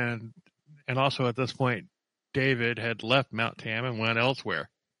 and also at this point, David had left Mount Tam and went elsewhere.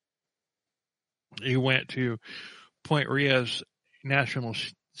 He went to Point Rios National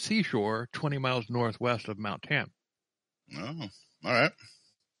Seashore, 20 miles northwest of Mount Tam. Oh, all right.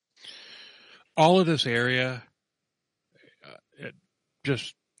 All of this area,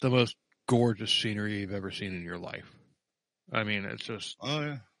 just the most gorgeous scenery you've ever seen in your life. I mean, it's just... Oh,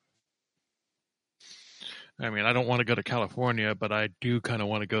 yeah. I mean, I don't want to go to California, but I do kind of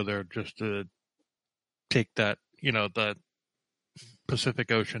want to go there just to take that, the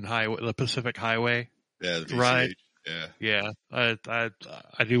Pacific Ocean Highway, the Pacific Highway ride. Yeah. I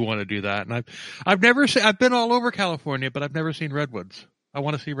do want to do that, and I've never seen. I've been all over California, but I've never seen redwoods. I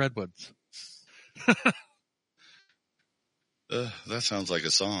want to see redwoods. That sounds like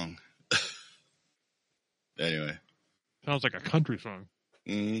a song. Anyway, sounds like a country song.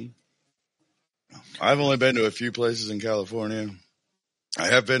 Mm-hmm. I've only been to a few places in California. I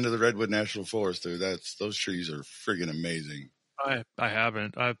have been to the Redwood National Forest, dude. Those trees are friggin' amazing. I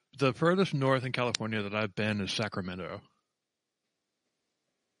haven't. The furthest north in California that I've been is Sacramento.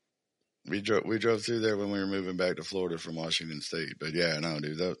 We drove through there when we were moving back to Florida from Washington State. But yeah, no,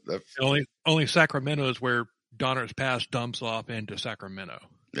 dude, that only Sacramento is where Donner's Pass dumps off into Sacramento.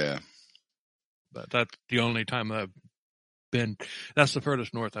 Yeah. But that's the only time I've been. That's the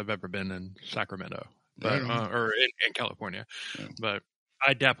furthest north I've ever been in Sacramento, but or in California. Yeah. But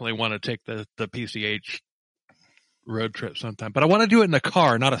I definitely want to take the PCH road trip sometime. But I want to do it in a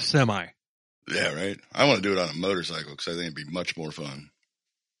car, not a semi. Yeah, right. I want to do it on a motorcycle because I think it'd be much more fun.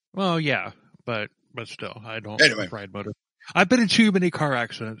 Well, yeah, but still, I don't ride motor. I've been in too many car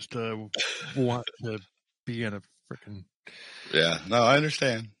accidents to want to be in a freaking. Yeah, no, I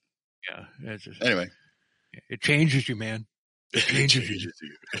understand. Yeah, it's just anyway. It changes you, man. It changes you.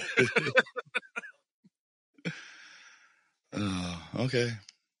 Oh, okay.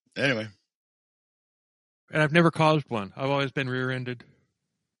 Anyway. And I've never caused one. I've always been rear-ended.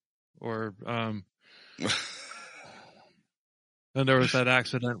 Or, and there was that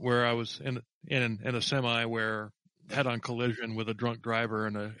accident where I was in a semi where head-on collision with a drunk driver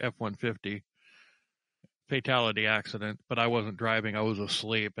in a F-150. Fatality accident, but I wasn't driving. I was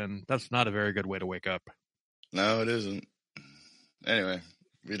asleep, and that's not a very good way to wake up. No, it isn't. Anyway,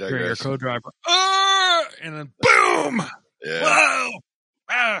 we digress. You're your co-driver. And then boom! Yeah. Whoa!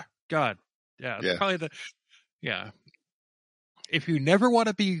 Ah! God. Yeah. It's probably yeah. If you never want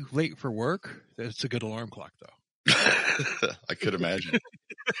to be late for work, it's a good alarm clock, though. I could imagine.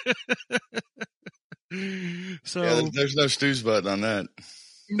 So yeah, there's no snooze button on that.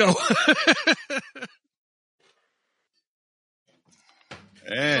 No.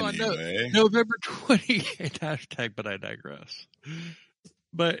 Anyway. November 28th, hashtag, but I digress.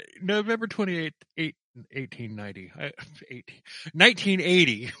 But November 28th, 1890.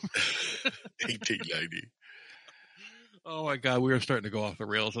 1980. 1890. Oh my God, we are starting to go off the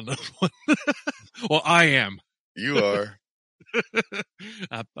rails on this one. Well, I am. You are.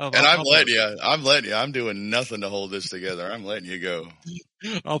 And I'm letting you. I'm doing nothing to hold this together. I'm letting you go.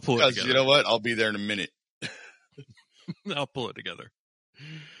 I'll pull it together. You know what? I'll be there in a minute. I'll pull it together.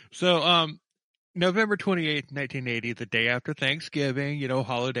 So, November 28th, 1980, the day after Thanksgiving,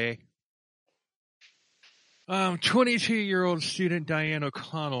 holiday. 22-year-old student Diane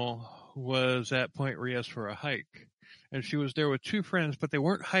O'Connell was at Point Reyes for a hike. And she was there with two friends, but they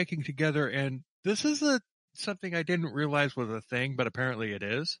weren't hiking together. And this is something I didn't realize was a thing, but apparently it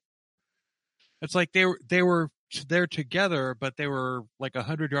is. It's like they were there together, but they were like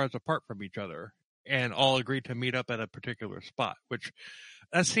 100 yards apart from each other and all agreed to meet up at a particular spot, which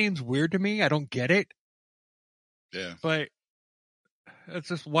that seems weird to me. I don't get it. Yeah. But it's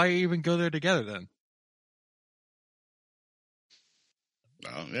just, why even go there together then?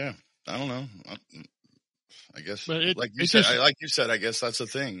 Yeah. I don't know. I guess, but like you said, I guess that's a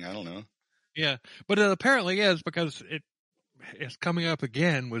thing. I don't know. Yeah, but it apparently is because it's coming up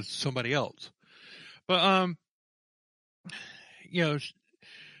again with somebody else. But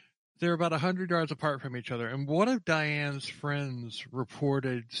they're about 100 yards apart from each other, and one of Diane's friends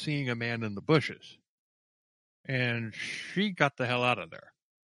reported seeing a man in the bushes, and she got the hell out of there.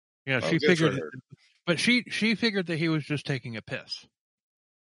 She figured, but she figured that he was just taking a piss.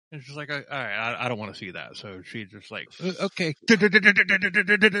 And she's like, all right, I don't want to see that. So she just like, okay.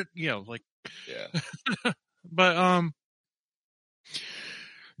 Like, yeah. But,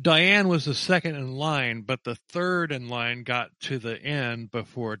 Diane was the second in line, but the third in line got to the end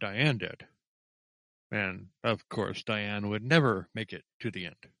before Diane did. And of course, Diane would never make it to the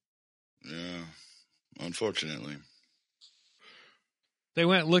end. Yeah. Unfortunately. They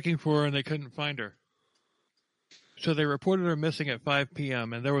went looking for her and they couldn't find her. So they reported her missing at 5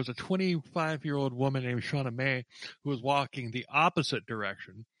 p.m. and there was a 25-year-old woman named Shauna May who was walking the opposite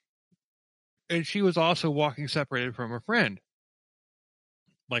direction. And she was also walking separated from her friend.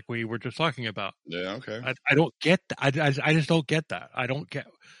 Like we were just talking about. Yeah, okay. I don't get that. I just don't get that. I don't get.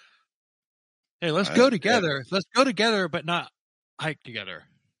 Hey, let's go together. Yeah. Let's go together, but not hike together.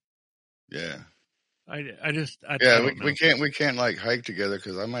 Yeah. We can't like hike together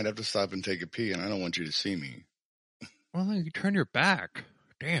because I might have to stop and take a pee and I don't want you to see me. Well, then you turn your back.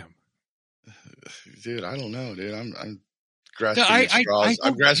 Damn. Dude, I don't know, dude. I'm grasping at straws.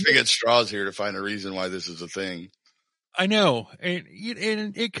 I'm grasping at straws here to find a reason why this is a thing. I know, and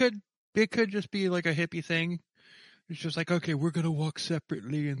it could just be like a hippie thing. It's just like, okay, we're gonna walk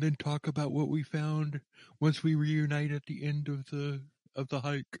separately and then talk about what we found once we reunite at the end of the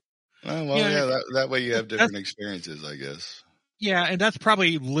hike. Oh, well, Yeah, yeah, that way you have that's different experiences, I guess. yeah, and that's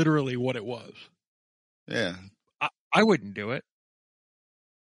probably literally what it was. Yeah. I wouldn't do it.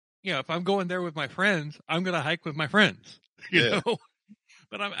 If I'm going there with my friends, I'm gonna hike with my friends. Yeah.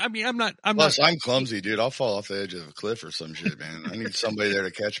 But I'm not. Plus, I'm clumsy, dude. I'll fall off the edge of a cliff or some shit, man. I need somebody there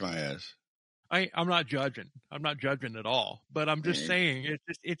to catch my ass. I'm not judging. I'm not judging at all. But I'm just saying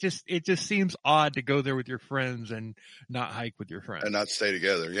it just seems odd to go there with your friends and not hike with your friends and not stay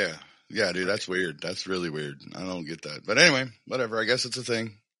together. Yeah, yeah, dude. Right. That's weird. That's really weird. I don't get that. But anyway, whatever. I guess it's a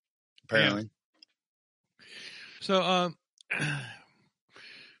thing. Apparently. Yeah. So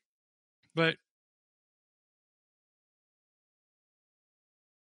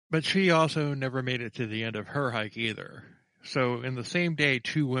but she also never made it to the end of her hike either. So in the same day,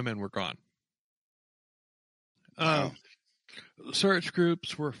 2 women were gone. Wow. Search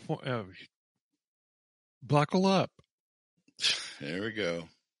groups were buckle up. There we go.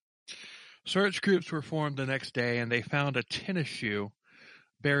 Search groups were formed the next day, and they found a tennis shoe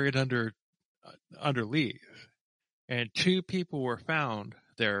buried under leaves, and 2 people were found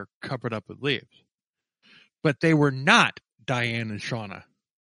there covered up with leaves, but they were not Diane and Shauna.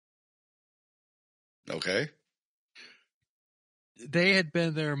 Okay. They had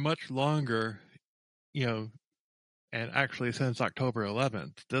been there much longer, and actually since October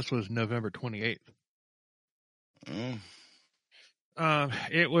 11th. This was November 28th. Oh.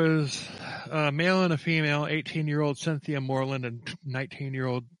 It was a male and a female, 18-year-old Cynthia Moreland and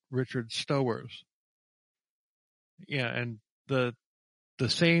 19-year-old Richard Stowers. Yeah, and the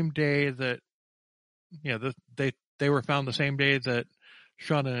same day that they were found the same day that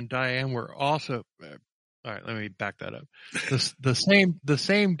Shauna and Diane were also. All right, let me back that up. The same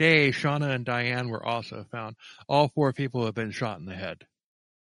day Shauna and Diane were also found. All 4 people have been shot in the head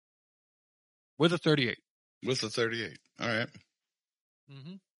with a .38. With a .38. All right.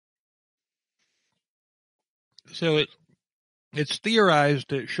 Mm-hmm. So it's theorized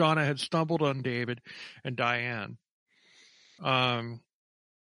that Shauna had stumbled on David and Diane, and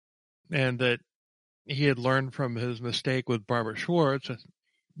that he had learned from his mistake with Barbara Schwartz,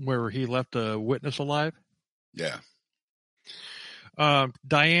 where he left a witness alive. Yeah.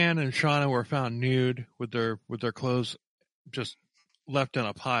 Diane and Shauna were found nude with their clothes just left in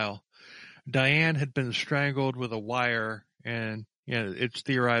a pile. Diane had been strangled with a wire, and it's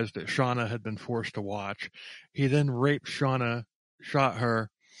theorized that Shauna had been forced to watch. He then raped Shauna, shot her,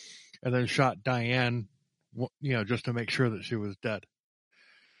 and then shot Diane, just to make sure that she was dead.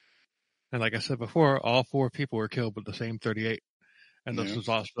 And like I said before, all 4 people were killed with the same .38. And this was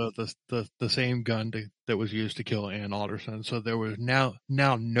also the same gun that was used to kill Ann Alderson. So there was now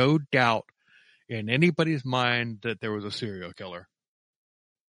no doubt in anybody's mind that there was a serial killer.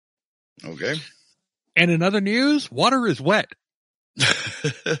 Okay. And in other news, water is wet.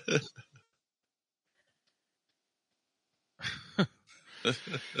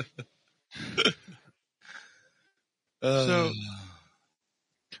 So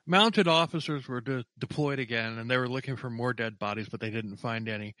mounted officers were deployed again, and they were looking for more dead bodies, but they didn't find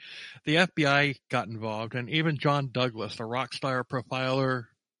any. The FBI got involved, and even John Douglas, the rock star profiler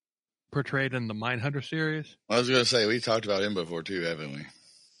portrayed in the Mindhunter series. I was going to say, we talked about him before too, haven't we?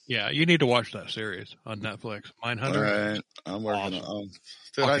 Yeah, you need to watch that series on Netflix. Mindhunter. All right. I'm working on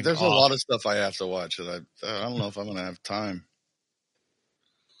it. There's a lot of stuff I have to watch that I don't know if I'm going to have time.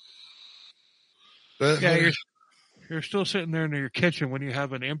 But yeah, you're still sitting there in your kitchen when you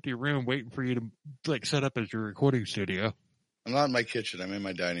have an empty room waiting for you to set up as your recording studio. I'm not in my kitchen. I'm in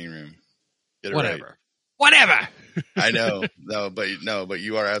my dining room. Get it Whatever. Right. Whatever. I know. But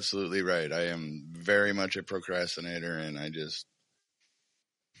you are absolutely right. I am very much a procrastinator, and I just,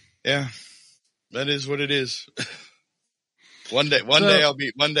 yeah, that is what it is. One day I'll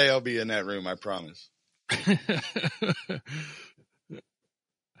be in that room. I promise.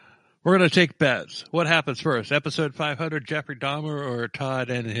 We're going to take bets. What happens first? Episode 500, Jeffrey Dahmer, or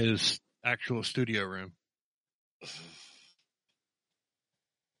Todd in his actual studio room?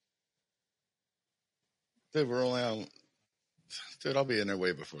 Dude, we're only on. Dude, I'll be in there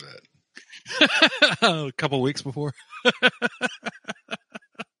way before that. A couple weeks before.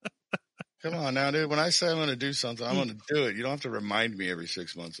 Come on now, dude. When I say I'm going to do something, I'm going to do it. You don't have to remind me every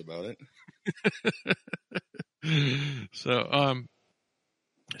 6 months about it.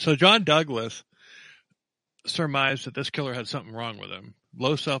 So John Douglas surmised that this killer had something wrong with him.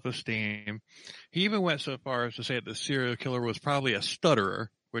 Low self-esteem. He even went so far as to say that the serial killer was probably a stutterer,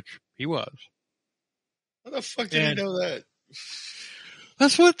 which he was. How the fuck did he know that?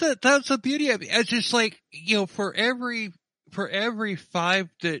 That's the beauty of it. It's just like, for every 5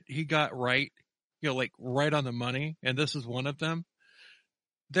 that he got right, like right on the money, and this is one of them,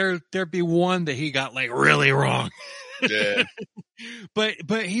 there'd be one that he got like really wrong. Yeah.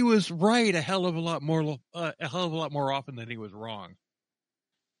 But he was right a hell of a lot more often than he was wrong.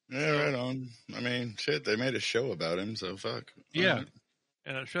 Yeah, right on. I mean, shit, they made a show about him, so fuck. Yeah. Right.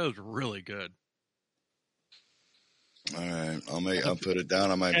 And that show's really good. All right, I'll put it down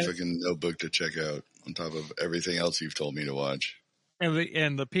on my fucking notebook to check out on top of everything else you've told me to watch.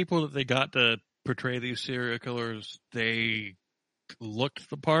 And the people that they got to portray these serial killers, they looked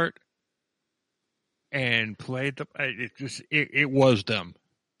the part and played the. It was them.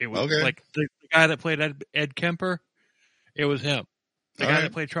 It was like the guy that played Ed Kemper. It was him. The guy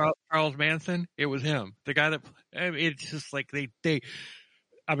that played Charles Manson. It was him. The guy that. It's just like they.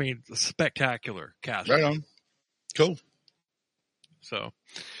 I mean, spectacular cast. Right on. Cool. So,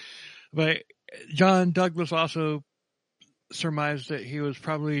 but John Douglas also surmised that he was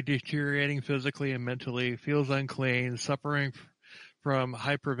probably deteriorating physically and mentally, feels unclean, suffering from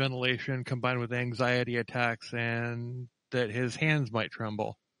hyperventilation combined with anxiety attacks, and that his hands might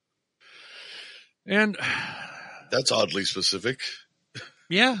tremble. And that's oddly specific.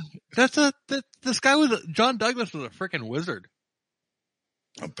 Yeah, this guy John Douglas was a freaking wizard.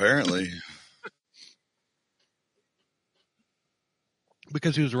 Apparently.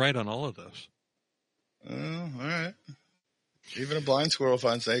 Because he was right on all of this. Oh, all right. Even a blind squirrel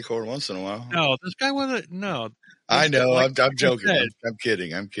finds an acorn once in a while. No, this guy wasn't. No. I know. I'm joking. I'm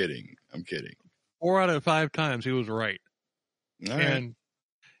kidding. 4 out of 5 times he was right. All right.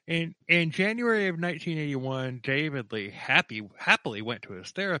 And in January of 1981, David Lee happily went to his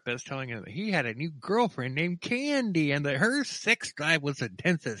therapist, telling him that he had a new girlfriend named Candy and that her sex drive was as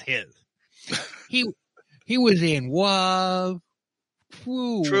intense as his. He was in love.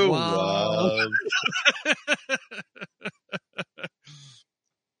 True love.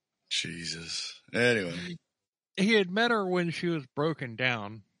 Jesus. Anyway, he had met her when she was broken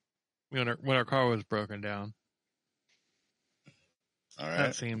down, when her car was broken down. All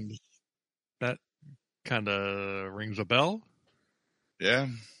right. That kind of rings a bell. Yeah.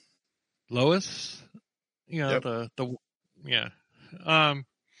 Lois, yep. yeah.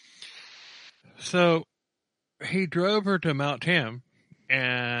 So he drove her to Mount Tim,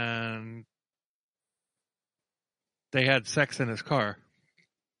 and they had sex in his car.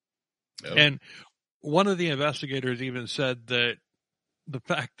 Yep. And one of the investigators even said that the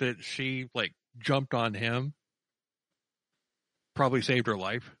fact that she jumped on him probably saved her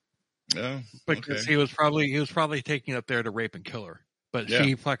life. Yeah. Because he was probably taking up there to rape and kill her. But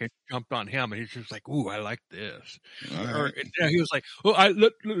she fucking jumped on him, and he's just like, "Ooh, I like this." Right. Or he was like, "Oh, I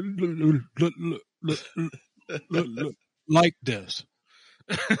like this."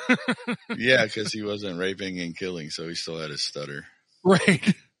 Yeah, because he wasn't raping and killing, so he still had his stutter.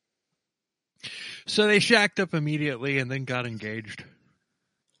 Right. So they shacked up immediately and then got engaged.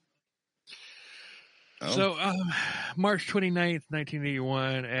 Oh. So, March 29th,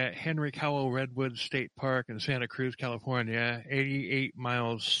 1981, at Henry Cowell Redwood State Park in Santa Cruz, California, 88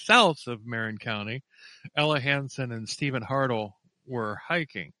 miles south of Marin County, Ella Hansen and Stephen Hartle were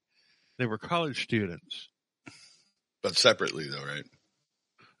hiking. They were college students. But separately, though, right?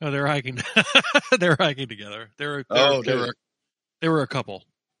 No, they were hiking. They were hiking together. They were a couple.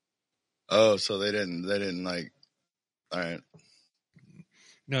 Oh, so they didn't all right.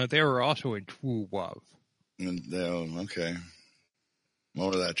 No, they were also in true love. Oh, okay.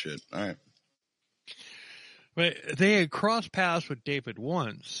 More of that shit. All right. But they had crossed paths with David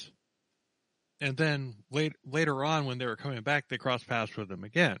once, and then later on, when they were coming back, they crossed paths with him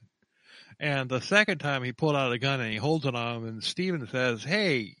again. And the second time, he pulled out a gun and he holds it on him, and Steven says,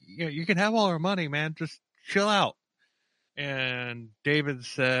 "Hey, you can have all our money, man. Just chill out." And David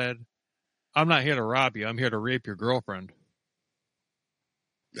said, "I'm not here to rob you. I'm here to rape your girlfriend."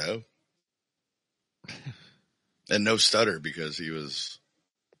 No. And no stutter because he was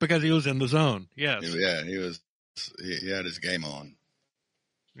in the zone. Yes. Yeah, he had his game on.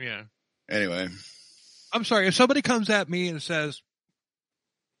 Yeah. Anyway. I'm sorry. If somebody comes at me and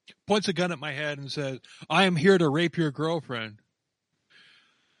points a gun at my head and says, "I am here to rape your girlfriend,"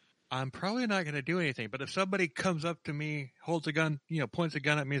 I'm probably not going to do anything. But if somebody comes up to me, holds a gun, points a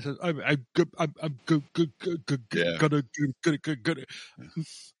gun at me and says, "I'm good,"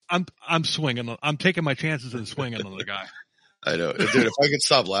 I'm swinging. I'm taking my chances and swinging on the guy. I know, dude. If I could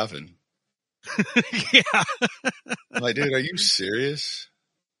stop laughing. Yeah. Like, dude, are you serious?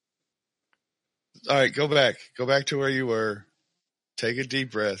 All right, go back to where you were. Take a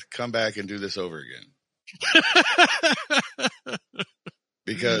deep breath. Come back and do this over again.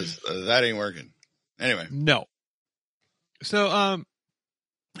 Because that ain't working. Anyway. No. So,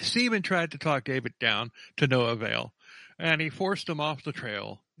 Stephen tried to talk David down to no avail, and he forced him off the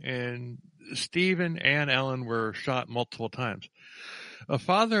trail, and Stephen and Ellen were shot multiple times. A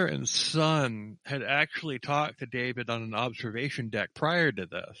father and son had actually talked to David on an observation deck prior to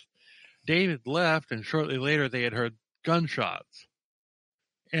this. David left, and shortly later they had heard gunshots.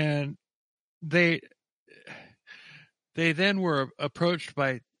 And they then were approached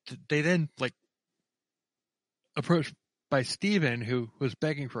by Stephen, who was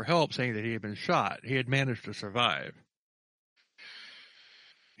begging for help, saying that he had been shot. He had managed to survive.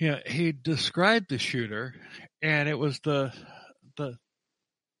 Yeah, he described the shooter, and it was the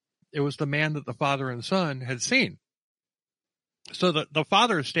man that the father and son had seen. So the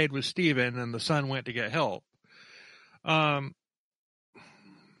father stayed with Stephen, and the son went to get help.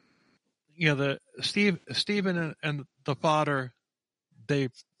 Stephen and the father,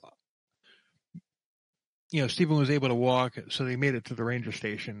 Stephen was able to walk, so they made it to the ranger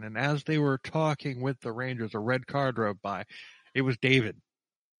station. And as they were talking with the rangers, a red car drove by. It was David.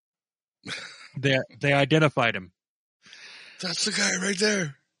 They identified him. That's the guy right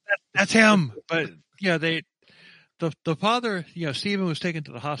there. That's him. But the father, Stephen was taken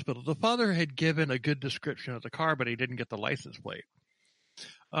to the hospital. The father had given a good description of the car, but he didn't get the license plate.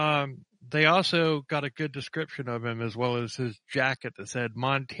 They also got a good description of him, as well as his jacket that said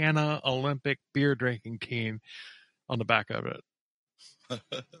Montana Olympic Beer Drinking Team on the back of it.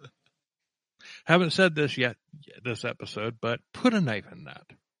 Haven't said this yet this episode, but put a knife in that.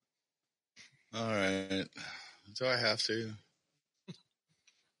 All right. Do I have to?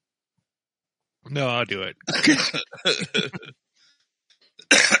 No, I'll do it.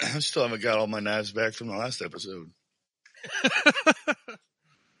 I still haven't got all my knives back from the last episode.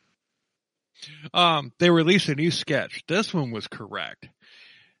 They released a new sketch. This one was correct,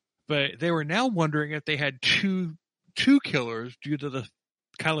 but they were now wondering if they had two killers due to the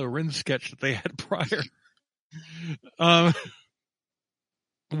Kylo Ren sketch that they had prior.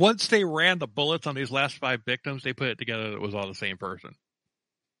 Once they ran the bullets on these last 5 victims, they put it together that it was all the same person.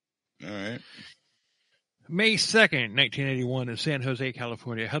 All right. May 2nd, 1981, in San Jose,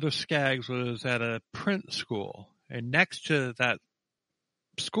 California, Heather Skaggs was at a print school, and next to that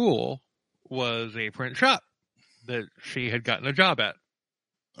school was a print shop that she had gotten a job at.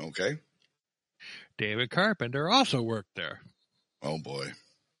 Okay. David Carpenter also worked there. Oh, boy.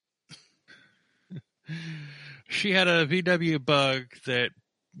 She had a VW Bug that,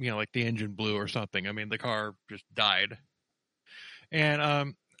 like the engine blew or something. I mean, the car just died.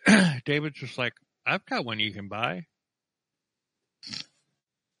 And David's just like, I've got one you can buy.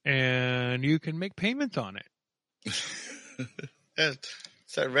 And you can make payments on it.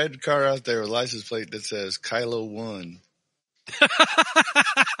 It's that red car out there with a license plate that says Kylo 1.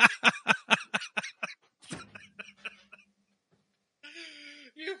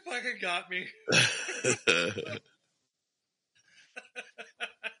 You fucking got me.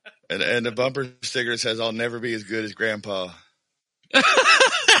 and the bumper sticker says, I'll never be as good as Grandpa.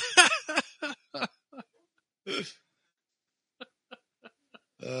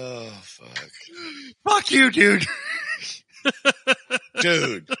 Oh, fuck. Fuck you, dude.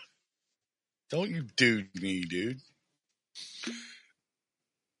 Dude. Don't you dude me, dude.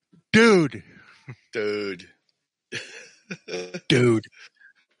 Dude. Dude. Dude.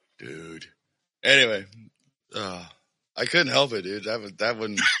 Dude. Anyway. I couldn't help it, dude. That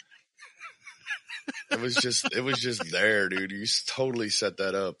one. It was just there, dude. You totally set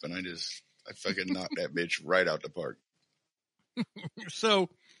that up, and I fucking knocked that bitch right out the park. So,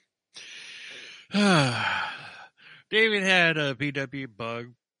 David had a VW Bug,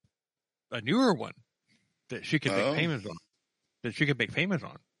 a newer one that she could make payments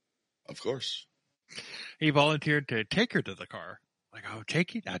on. Of course. He volunteered to take her to the car. Like, I'll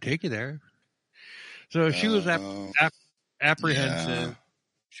take you there. So she was apprehensive. Yeah.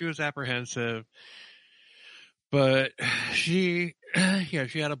 She was apprehensive, but she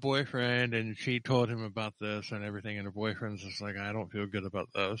had a boyfriend, and she told him about this and everything. And her boyfriend's just like, I don't feel good about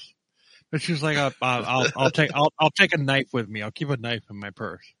this. But she's like, I'll take a knife with me. I'll keep a knife in my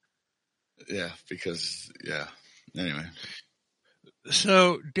purse. Yeah, because Anyway,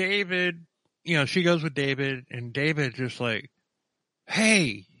 so David, she goes with David, and David just like,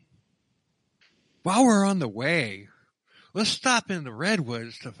 hey, while we're on the way, let's stop in the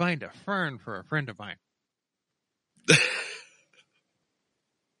redwoods to find a fern for a friend of mine.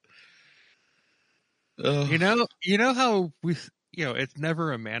 You know how it's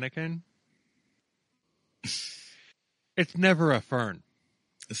never a mannequin. It's never a fern.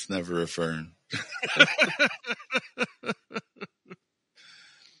 It's never a fern.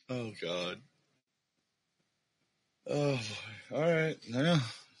 Oh, God. Oh, boy. All right. Now,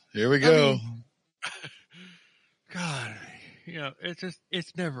 here we go. I mean, God,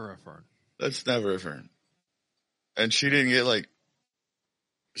 it's never a fern. That's never a fern. And she didn't get, like,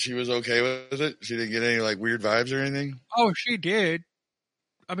 she was okay with it? She didn't get any, like, weird vibes or anything? Oh, she did.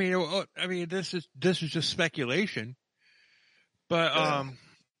 I mean, this is just speculation. But,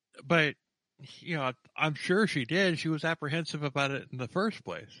 Yeah. I'm sure she did. She was apprehensive about it in the first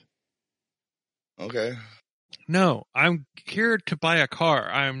place. Okay. No, I'm here to buy a car.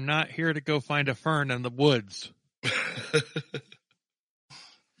 I'm not here to go find a fern in the woods.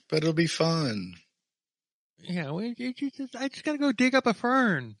 But it'll be fun. Yeah, I just gotta go dig up a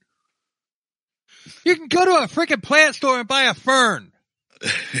fern. You can go to a freaking plant store and buy a fern.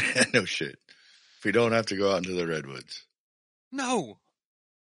 No shit. If we don't have to go out into the redwoods. No.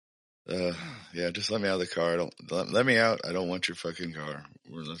 Yeah, just let me out of the car. Let me out. I don't want your fucking car.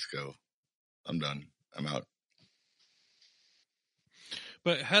 Let's go. I'm done. I'm out.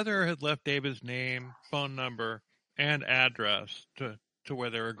 But Heather had left David's name, phone number, and address to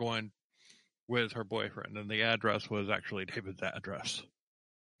where they were going with her boyfriend, and the address was actually David's address.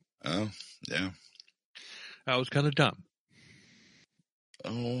 Oh, yeah. That was kind of dumb.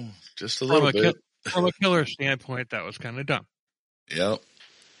 Oh, just a little bit. From a killer standpoint, that was kind of dumb. Yep.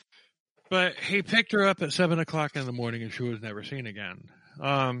 But he picked her up at 7:00 in the morning, and she was never seen again.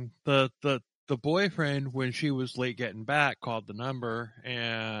 The boyfriend, when she was late getting back, called the number,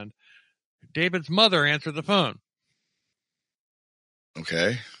 and David's mother answered the phone.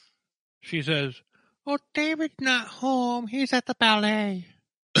 Okay. She says, "Oh, David's not home. He's at the ballet."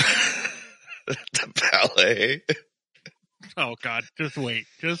 The ballet. Oh, God, just wait.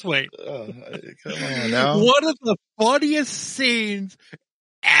 Oh, come on now. One of the funniest scenes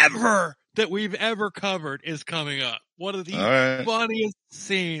ever that we've ever covered is coming up. One of the funniest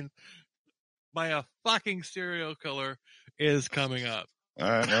scenes by a fucking serial killer is coming up. All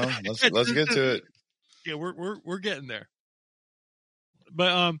right, well, let's get to it. Yeah, we're getting there.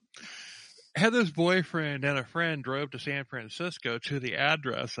 But Heather's boyfriend and a friend drove to San Francisco to the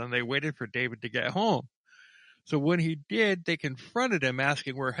address, and they waited for David to get home. So when he did, they confronted him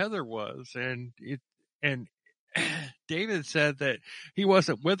asking where Heather was, and David said that he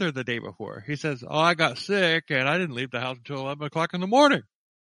wasn't with her the day before. He says, "Oh, I got sick and I didn't leave the house until 11:00 in the morning."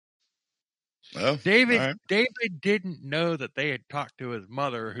 Well, David didn't know that they had talked to his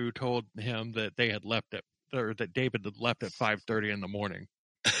mother, who told him that they had left it, or that David had left at 5:30 in the morning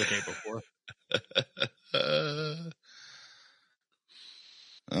the day before.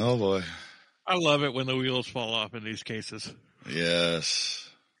 Oh boy. I love it when the wheels fall off in these cases. Yes.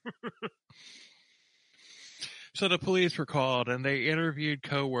 So the police were called, and they interviewed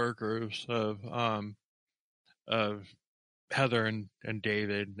co-workers of Heather and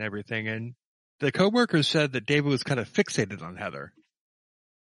David and everything. And the co-workers said that David was kind of fixated on Heather.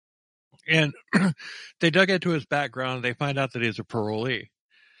 And they dug into his background. They find out that he's a parolee.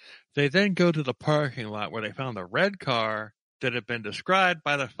 They then go to the parking lot where they found the red car that had been described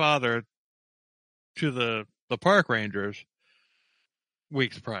by the father to the park rangers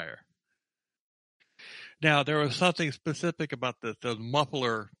weeks prior. Now, there was something specific about this. The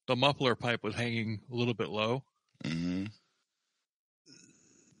muffler pipe was hanging a little bit low. Mm-hmm.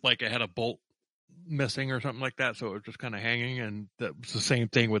 Like it had a bolt missing or something like that, so it was just kind of hanging, and that was the same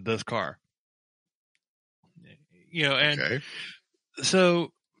thing with this car. And okay.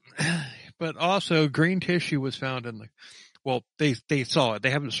 So, but also green tissue was found in they saw it. They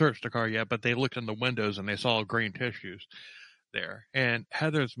haven't searched the car yet, but they looked in the windows and they saw green tissues there. And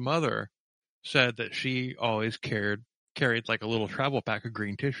Heather's mother said that she always carried like a little travel pack of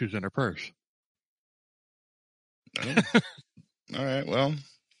green tissues in her purse. Oh. All right. Well,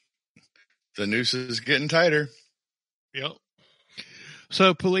 the noose is getting tighter. Yep.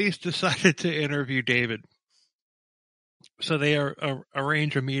 So police decided to interview David. So they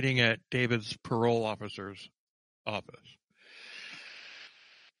arrange a meeting at David's parole officer's office.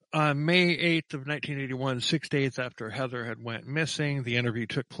 On May 8th of 1981, 6 days after Heather had went missing, the interview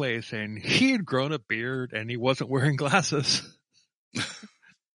took place, and he had grown a beard and he wasn't wearing glasses.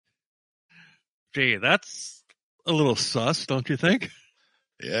 Gee, that's a little sus, don't you think?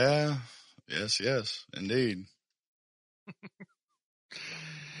 Yeah. Yes, indeed.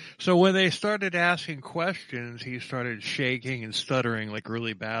 So when they started asking questions, he started shaking and stuttering like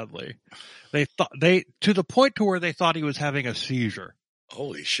really badly. To the point to where they thought he was having a seizure.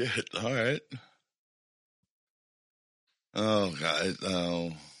 Holy shit. All right. Oh, God.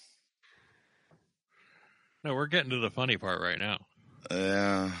 Oh. No, we're getting to the funny part right now.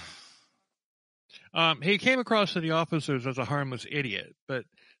 Yeah. He came across to the officers as a harmless idiot, but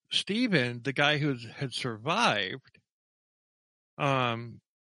Stephen, the guy who had survived,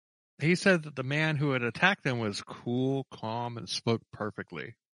 he said that the man who had attacked them was cool, calm, and spoke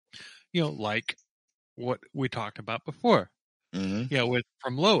perfectly. Like what we talked about before. Mm-hmm.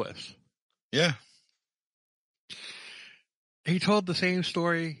 From Lois. Yeah. He told the same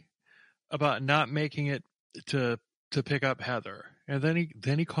story about not making it to pick up Heather, and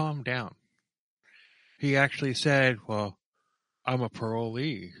then he calmed down. He actually said, "Well, I'm a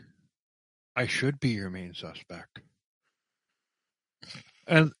parolee. I should be your main suspect."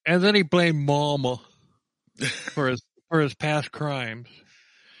 And then he blamed Mama for his past crimes,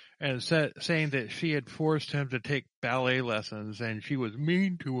 and saying that she had forced him to take ballet lessons and she was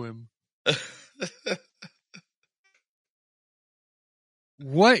mean to him.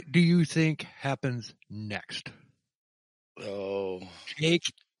 What do you think happens next? Oh, take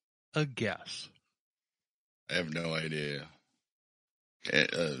a guess. I have no idea.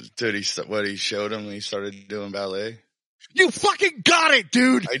 Dude, he showed him when he started doing ballet? You fucking got it,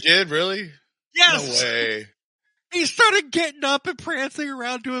 dude! I did, really? Yes! No way. He started getting up and prancing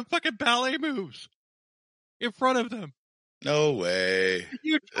around doing fucking ballet moves in front of them. No way.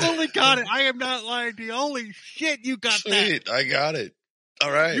 You totally got it. I am not lying to you. Holy shit, you got Sweet, that. I got it.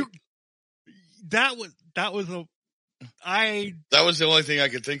 All right. That was That was the only thing I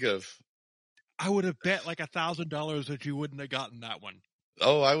could think of. I would have bet like $1,000 that you wouldn't have gotten that one.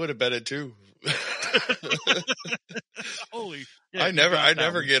 Oh, I would have bet it too. Holy shit. I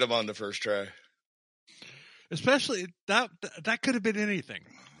never get them on the first try. Especially that could have been anything.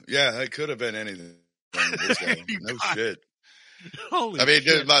 Yeah, it could have been anything. No shit. Holy shit.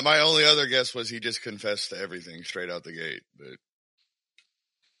 Dude, my only other guess was he just confessed to everything straight out the gate. But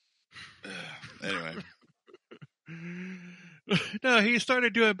anyway. No, he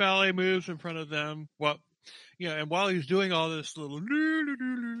started doing ballet moves in front of them. Well, and while he's doing all this little,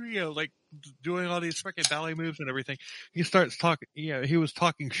 like doing all these freaking ballet moves and everything, he starts talking. He was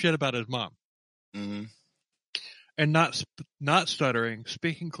talking shit about his mom, mm-hmm. and not stuttering,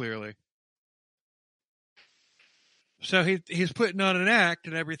 speaking clearly. So he's putting on an act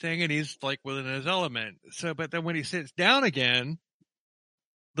and everything, and he's like within his element. So, but then when he sits down again,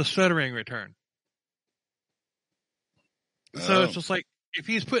 the stuttering returned. So it's just like, if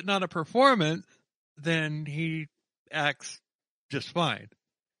he's putting on a performance, then he acts just fine.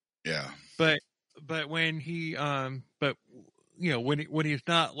 Yeah. But when he when he's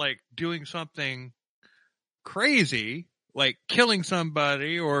not like doing something crazy, like killing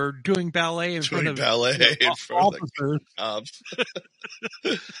somebody or doing ballet in front of officers. I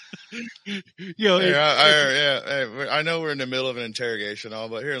know we're in the middle of an interrogation,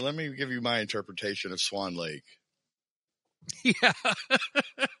 but here, let me give you my interpretation of Swan Lake. Yeah.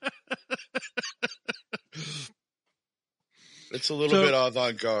 It's a little bit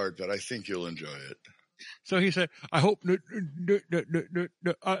avant-garde, but I think you'll enjoy it. So he said, "I hope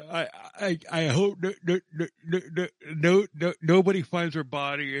I hope nobody finds her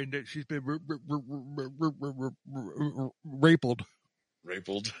body and that she's been raped."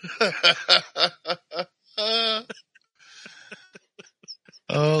 Raped.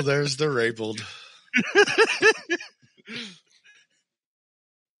 Oh, there's the raped.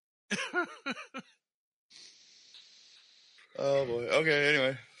 Oh boy. Okay.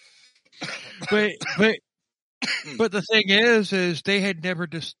 Anyway. But the thing is they had never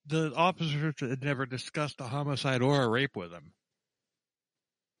the officers had never discussed a homicide or a rape with him.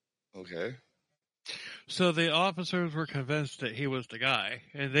 Okay. So the officers were convinced that he was the guy,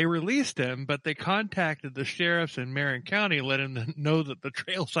 and they released him. But they contacted the sheriffs in Marin County, letting them know that the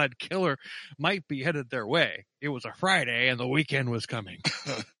Trailside killer might be headed their way. It was a Friday, and the weekend was coming.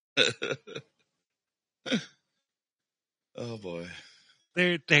 Oh boy.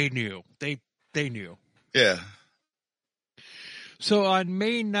 They knew. They knew. Yeah. So on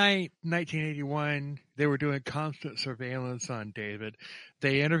May 9th, 1981, they were doing constant surveillance on David.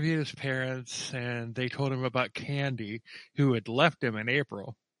 They interviewed his parents, and they told him about Candy, who had left him in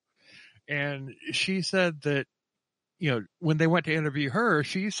April. And she said that, when they went to interview her,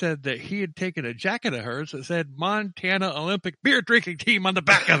 she said that he had taken a jacket of hers that said Montana Olympic Beer Drinking Team on the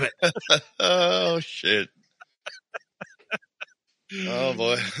back of it. Oh, shit. Oh,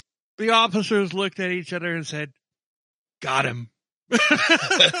 boy. The officers looked at each other and said, "Got him."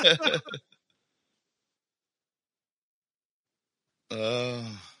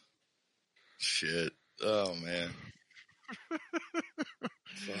 Oh, shit. Oh, man.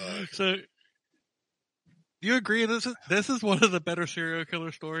 Fuck. So, do you agree this is one of the better serial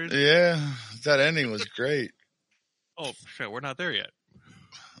killer stories? Yeah, that ending was great. Oh, shit, we're not there yet.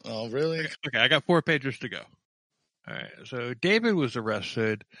 Oh, really? Okay, I got 4 pages to go. All right, so David was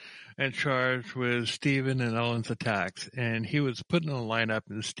arrested and charged with Stephen and Ellen's attacks, and he was put in a lineup,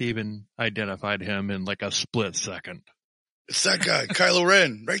 and Stephen identified him in like a split second. It's that guy, Kylo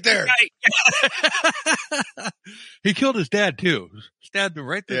Ren, right there. He killed his dad too. Stabbed him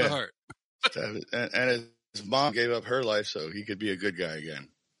right through the heart. And his mom gave up her life so he could be a good guy again.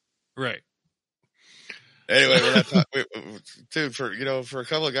 Right. Anyway, we're not talking, dude. For a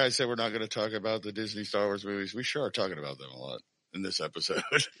couple of guys said we're not going to talk about the Disney Star Wars movies, we sure are talking about them a lot in this episode.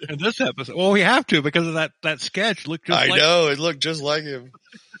 Well, we have to because of that sketch looked just like. I know it looked just like him.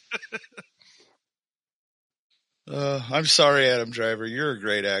 I'm sorry, Adam Driver. You're a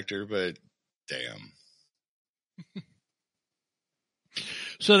great actor, but damn.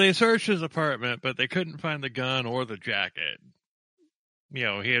 So they searched his apartment, but they couldn't find the gun or the jacket. He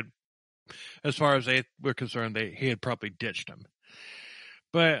had, as far as they were concerned, he had probably ditched him.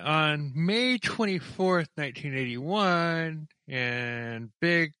 But on May 24th, 1981, in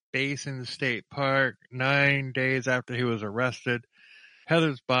Big Basin State Park, 9 days after he was arrested,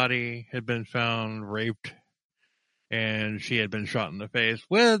 Heather's body had been found raped, and she had been shot in the face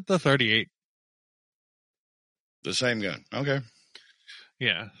with the .38. The same gun. Okay.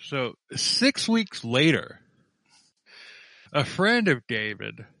 Yeah. So 6 weeks later, a friend of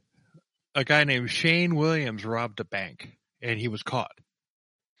David, a guy named Shane Williams, robbed a bank, and he was caught.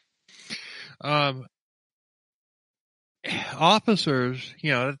 Officers,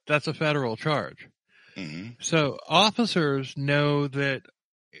 that's a federal charge. Mm-hmm. So officers know that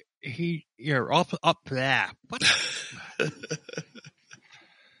he tells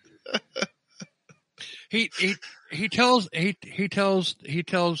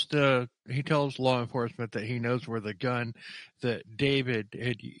law enforcement that he knows where the gun that David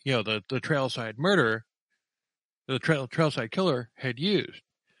had, the Trailside murder, the Trailside killer had used.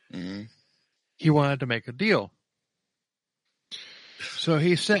 Mm-hmm. He wanted to make a deal. So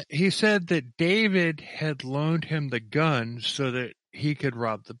he said that David had loaned him the gun so that he could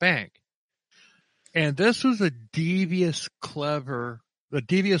rob the bank. And this was a deviously fuck.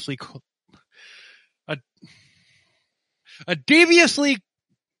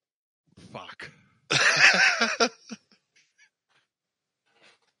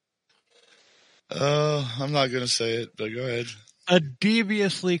 I'm not going to say it, but go ahead. A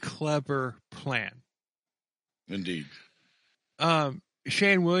deviously clever plan. Indeed.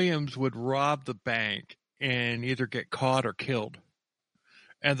 Shane Williams would rob the bank and either get caught or killed.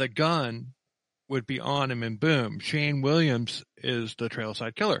 And the gun would be on him, and boom, Shane Williams is the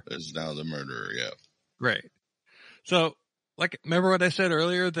Trailside killer. Is now the murderer, yeah. Right. So, remember what I said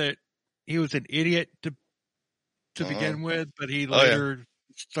earlier, that he was an idiot to begin with, but he later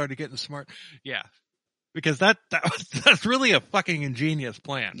started getting smart? Yeah. Because that's really a fucking ingenious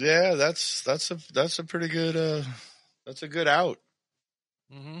plan. Yeah, that's a pretty good that's a good out.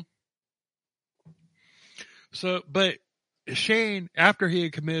 Mm-hmm. So, but Shane, after he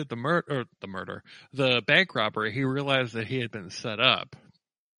had committed the bank robbery, he realized that he had been set up.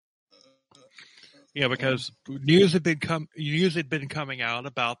 Yeah, because news had been coming out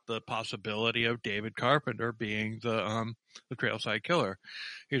about the possibility of David Carpenter being the Trailside killer.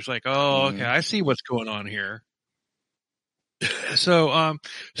 He was like, "Oh, okay, I see what's going on here." So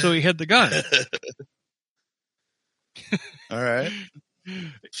he hid the gun. All right.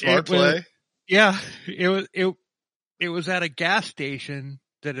 Smart play. Yeah, it was at a gas station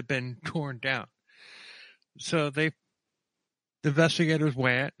that had been torn down. So the investigators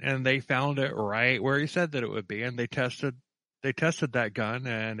went and they found it right where he said that it would be, and they tested that gun,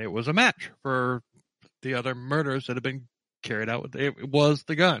 and it was a match for the other murders that had been carried out with it. It was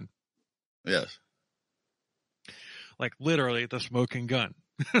the gun. Yes. Like literally the smoking gun.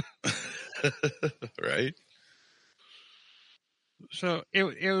 Right. So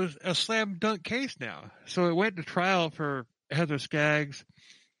it was a slam dunk case now. So it went to trial for Heather Skaggs,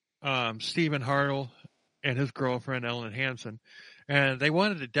 Stephen Hartle, and his girlfriend Ellen Hansen, and they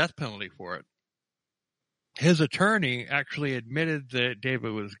wanted a death penalty for it. His attorney actually admitted that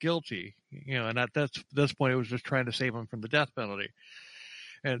David was guilty, and at this point it was just trying to save him from the death penalty.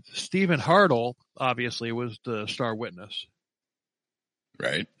 And Stephen Hartle obviously was the star witness.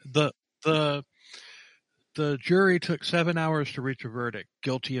 Right. The jury took 7 hours to reach a verdict,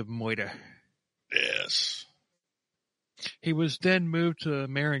 guilty of murder. Yes. He was then moved to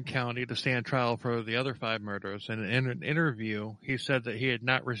Marin County to stand trial for the other 5 murders. And in an interview, he said that he had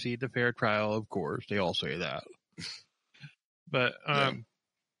not received a fair trial. Of course, they all say that. But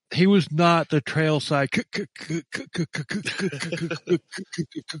He was not the Trailside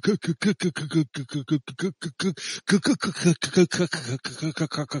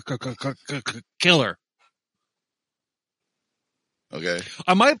killer. Okay.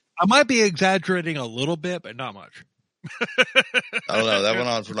 I might be exaggerating a little bit, but not much. I don't know. That went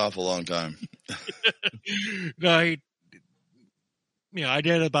on for an awful long time. No, I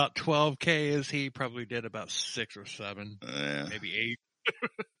did about 12Ks. He probably did about 6 or 7, maybe 8.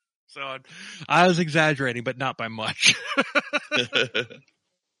 So I was exaggerating, but not by much.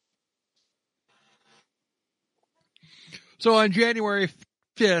 So on January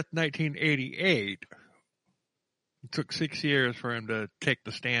 5th, 1988, it took 6 years for him to take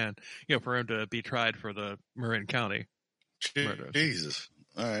the stand, for him to be tried for the Marin County murders. Jesus.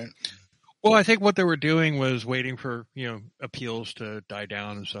 All right. Well, I think what they were doing was waiting for, appeals to die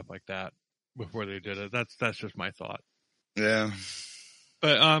down and stuff like that before they did it. That's just my thought. Yeah.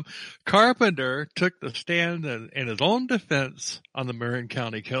 But Carpenter took the stand in his own defense on the Marin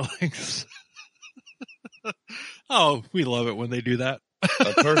County killings. Oh, we love it when they do that.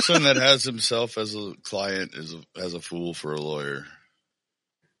 A person that has himself as a client has a fool for a lawyer.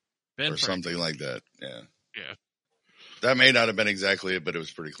 Or something like that. Yeah. Yeah. That may not have been exactly it, but it was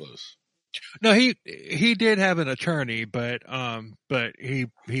pretty close. No, he did have an attorney, but he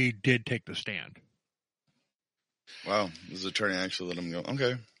did take the stand. Wow, his attorney actually let him go.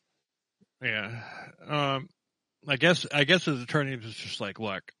 Okay. Yeah. I guess his attorney was just like,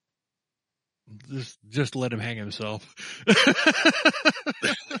 look, just let him hang himself.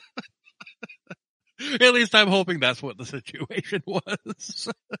 At least I'm hoping that's what the situation was.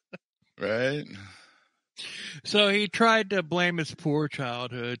 Right. So he tried to blame his poor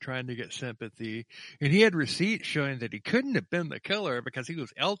childhood, trying to get sympathy, and he had receipts showing that he couldn't have been the killer because he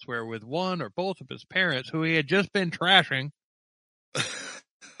was elsewhere with one or both of his parents who he had just been trashing.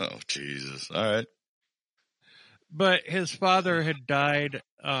 Oh, Jesus. All right. But his father had died,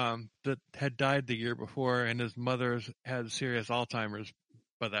 the year before, and his mother had serious Alzheimer's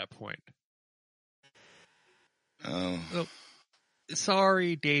by that point. Oh. So,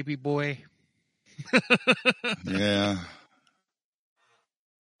 sorry, Davy boy. Yeah.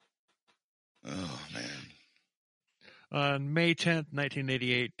 Oh, man. On May 10th,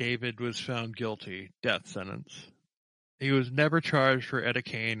 1988, David was found guilty, death sentence. He was never charged for Etta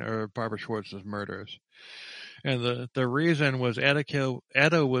Kane or Barbara Schwartz's murders. And the reason was Etta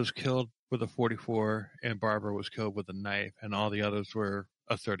was killed with a .44 and Barbara was killed with a knife, and all the others were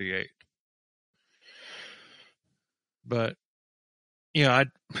a .38. But,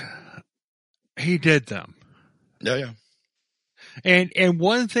 he did them. Yeah. And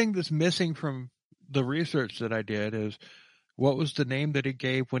one thing that's missing from the research that I did is what was the name that he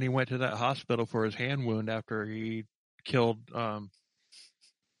gave when he went to that hospital for his hand wound after he killed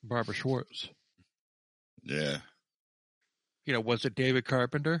Barbara Schwartz? Yeah. Was it David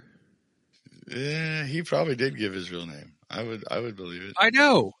Carpenter? Yeah, he probably did give his real name. I would believe it. I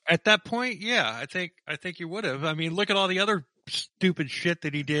know. At that point, yeah, I think he would have. I mean, look at all the other stupid shit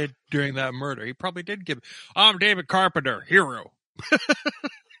that he did during that murder. He probably did give. I'm David Carpenter, hero.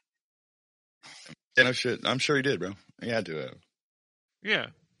 Yeah, no shit. I'm sure he did, bro. He had to have. Yeah.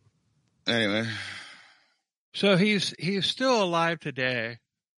 Anyway. So he's still alive today,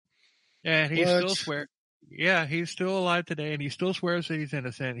 and he still swears. Yeah, he's still alive today, and he still swears that he's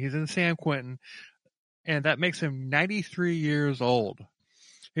innocent. He's in San Quentin, and that makes him 93 years old.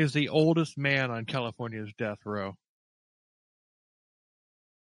 He's the oldest man on California's death row.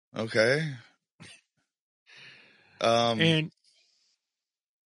 Okay. And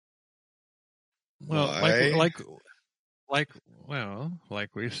well, why?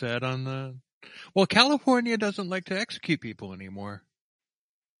 like we said on the, California doesn't like to execute people anymore.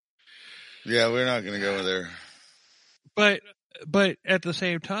 Yeah, we're not going to go there. But at the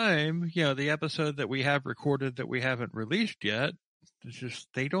same time, the episode that we have recorded that we haven't released yet, it's just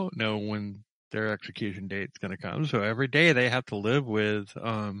they don't know when their execution date's going to come. So every day they have to live with,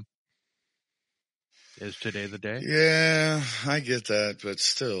 is today the day? Yeah, I get that, but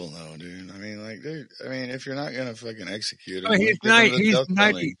still, no, dude. I mean, if you're not going to fucking execute him, he's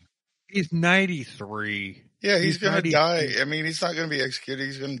 90. He's 93. Yeah, he's going to die. I mean, he's not going to be executed.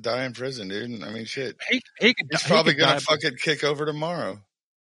 He's going to die in prison, dude. I mean, shit. He's probably going to fucking kick over tomorrow.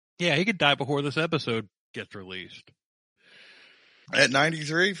 Yeah, he could die before this episode gets released. At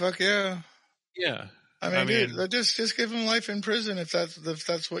 93? Fuck yeah. Yeah. I mean, dude, just give him life in prison if that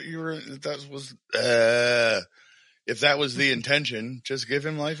was the intention. Just give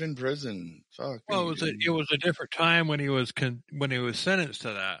him life in prison. Fuck. Well, it was a different time when he was sentenced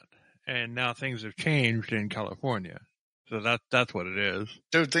to that. And now things have changed in California. So that's what it is.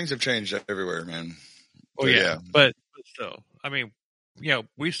 Dude, things have changed everywhere, man. Oh, yeah. But still, I mean,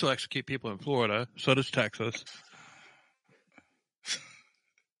 we still execute people in Florida. So does Texas.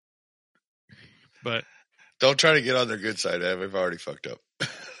 But don't try to get on their good side, Ed. We've already fucked up.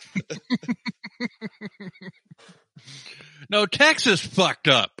 No, Texas fucked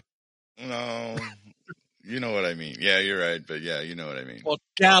up. No, you know what I mean. Yeah, you're right. But yeah, you know what I mean. Well,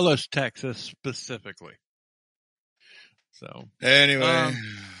 Dallas, Texas specifically. So anyway.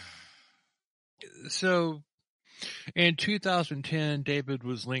 So in 2010, David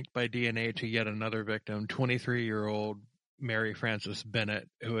was linked by DNA to yet another victim, 23-year-old Mary Frances Bennett,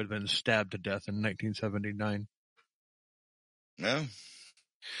 who had been stabbed to death in 1979. No.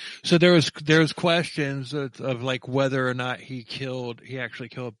 So there was questions of like whether or not he actually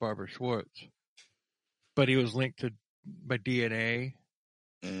killed Barbara Schwartz, but he was linked by DNA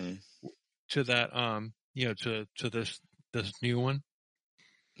to that to this new one,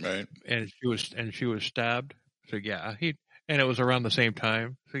 right? And she was stabbed. So yeah, and it was around the same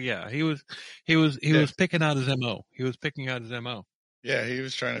time. So yeah, he was picking out his MO. He was picking out his MO. Yeah, he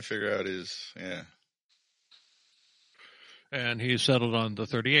was trying to figure out And he settled on the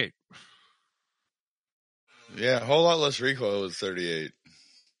 38. Yeah, a whole lot less recoil with 38.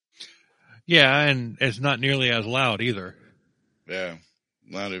 Yeah, and it's not nearly as loud either. Yeah.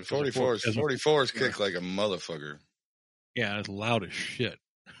 No, dude, 44s kick like a motherfucker. Yeah, it's loud as shit.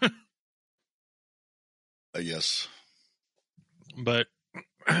 Yes. But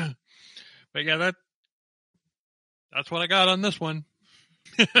yeah, that's what I got on this one.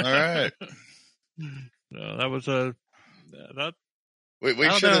 All right. No, that was that.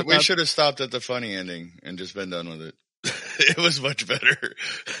 We should have stopped at the funny ending and just been done with it. It was much better.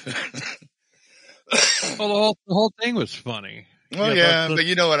 Well, the whole thing was funny. Well, but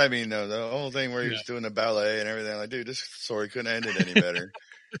you know what I mean, though. The whole thing where he was doing the ballet and everything. Like, dude, this story couldn't have ended any better.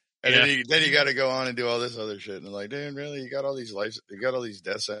 And then you got to go on and do all this other shit. And like, dude, really? You got all these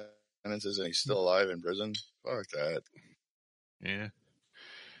death sentences and he's still alive in prison? Fuck that. Yeah.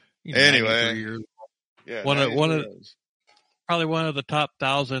 Anyway. Yeah. Probably one of the top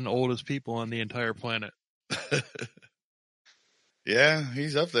 1,000 oldest people on the entire planet. Yeah,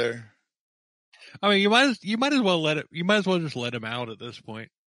 he's up there. I mean, you might as well just let him out at this point.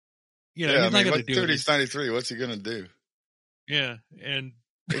 He's not going to do it. Dude, he's 93. What's he going to do? Yeah, and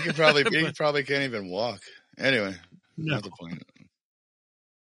he probably can't even walk. Anyway, not the point.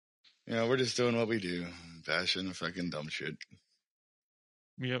 We're just doing what we do, bashing the fucking dumb shit.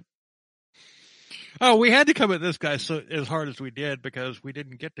 Yep. Oh, we had to come at this guy as hard as we did because we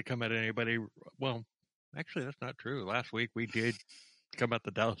didn't get to come at anybody. Well, actually, that's not true. Last week we did come at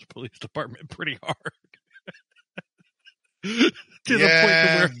the Dallas Police Department pretty hard. to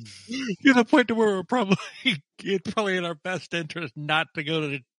the point to where it's probably in our best interest not to go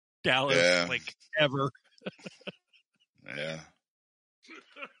to Dallas like ever. Yeah.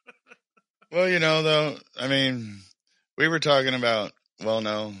 Well, though, I mean, we were talking about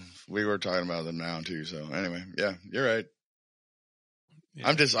them now too. So anyway, yeah, you're right. Yeah.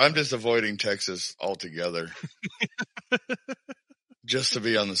 I'm just avoiding Texas altogether, just to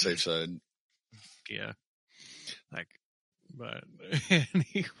be on the safe side. Yeah. But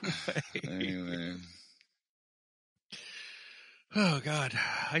anyway. Oh God,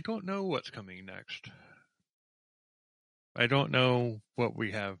 I don't know what's coming next. I don't know what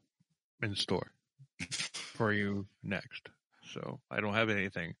we have in store for you next. So I don't have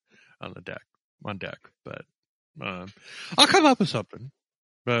anything on deck, but I'll come up with something.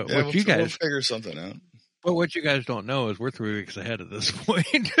 But we'll figure something out. But what you guys don't know is we're 3 weeks ahead at this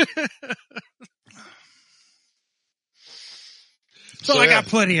point. So I got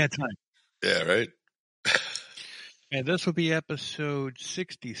plenty of time. Yeah, right. And this will be episode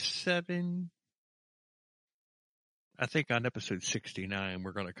 67. I think on episode 69,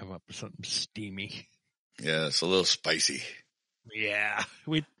 we're going to come up with something steamy. Yeah, it's a little spicy. Yeah,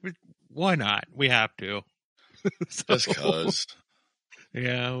 we why not? We have to. Just cause.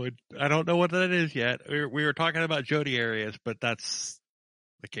 Yeah, I don't know what that is yet. We were talking about Jodi Arias, but that's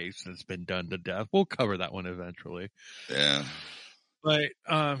the case that's been done to death. We'll cover that one eventually. Yeah. But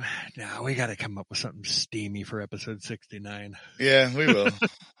now we got to come up with something steamy for episode 69. Yeah, we will.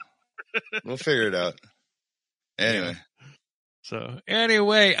 We'll figure it out. Anyway. So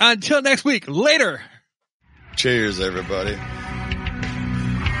anyway, until next week. Later. Cheers, everybody.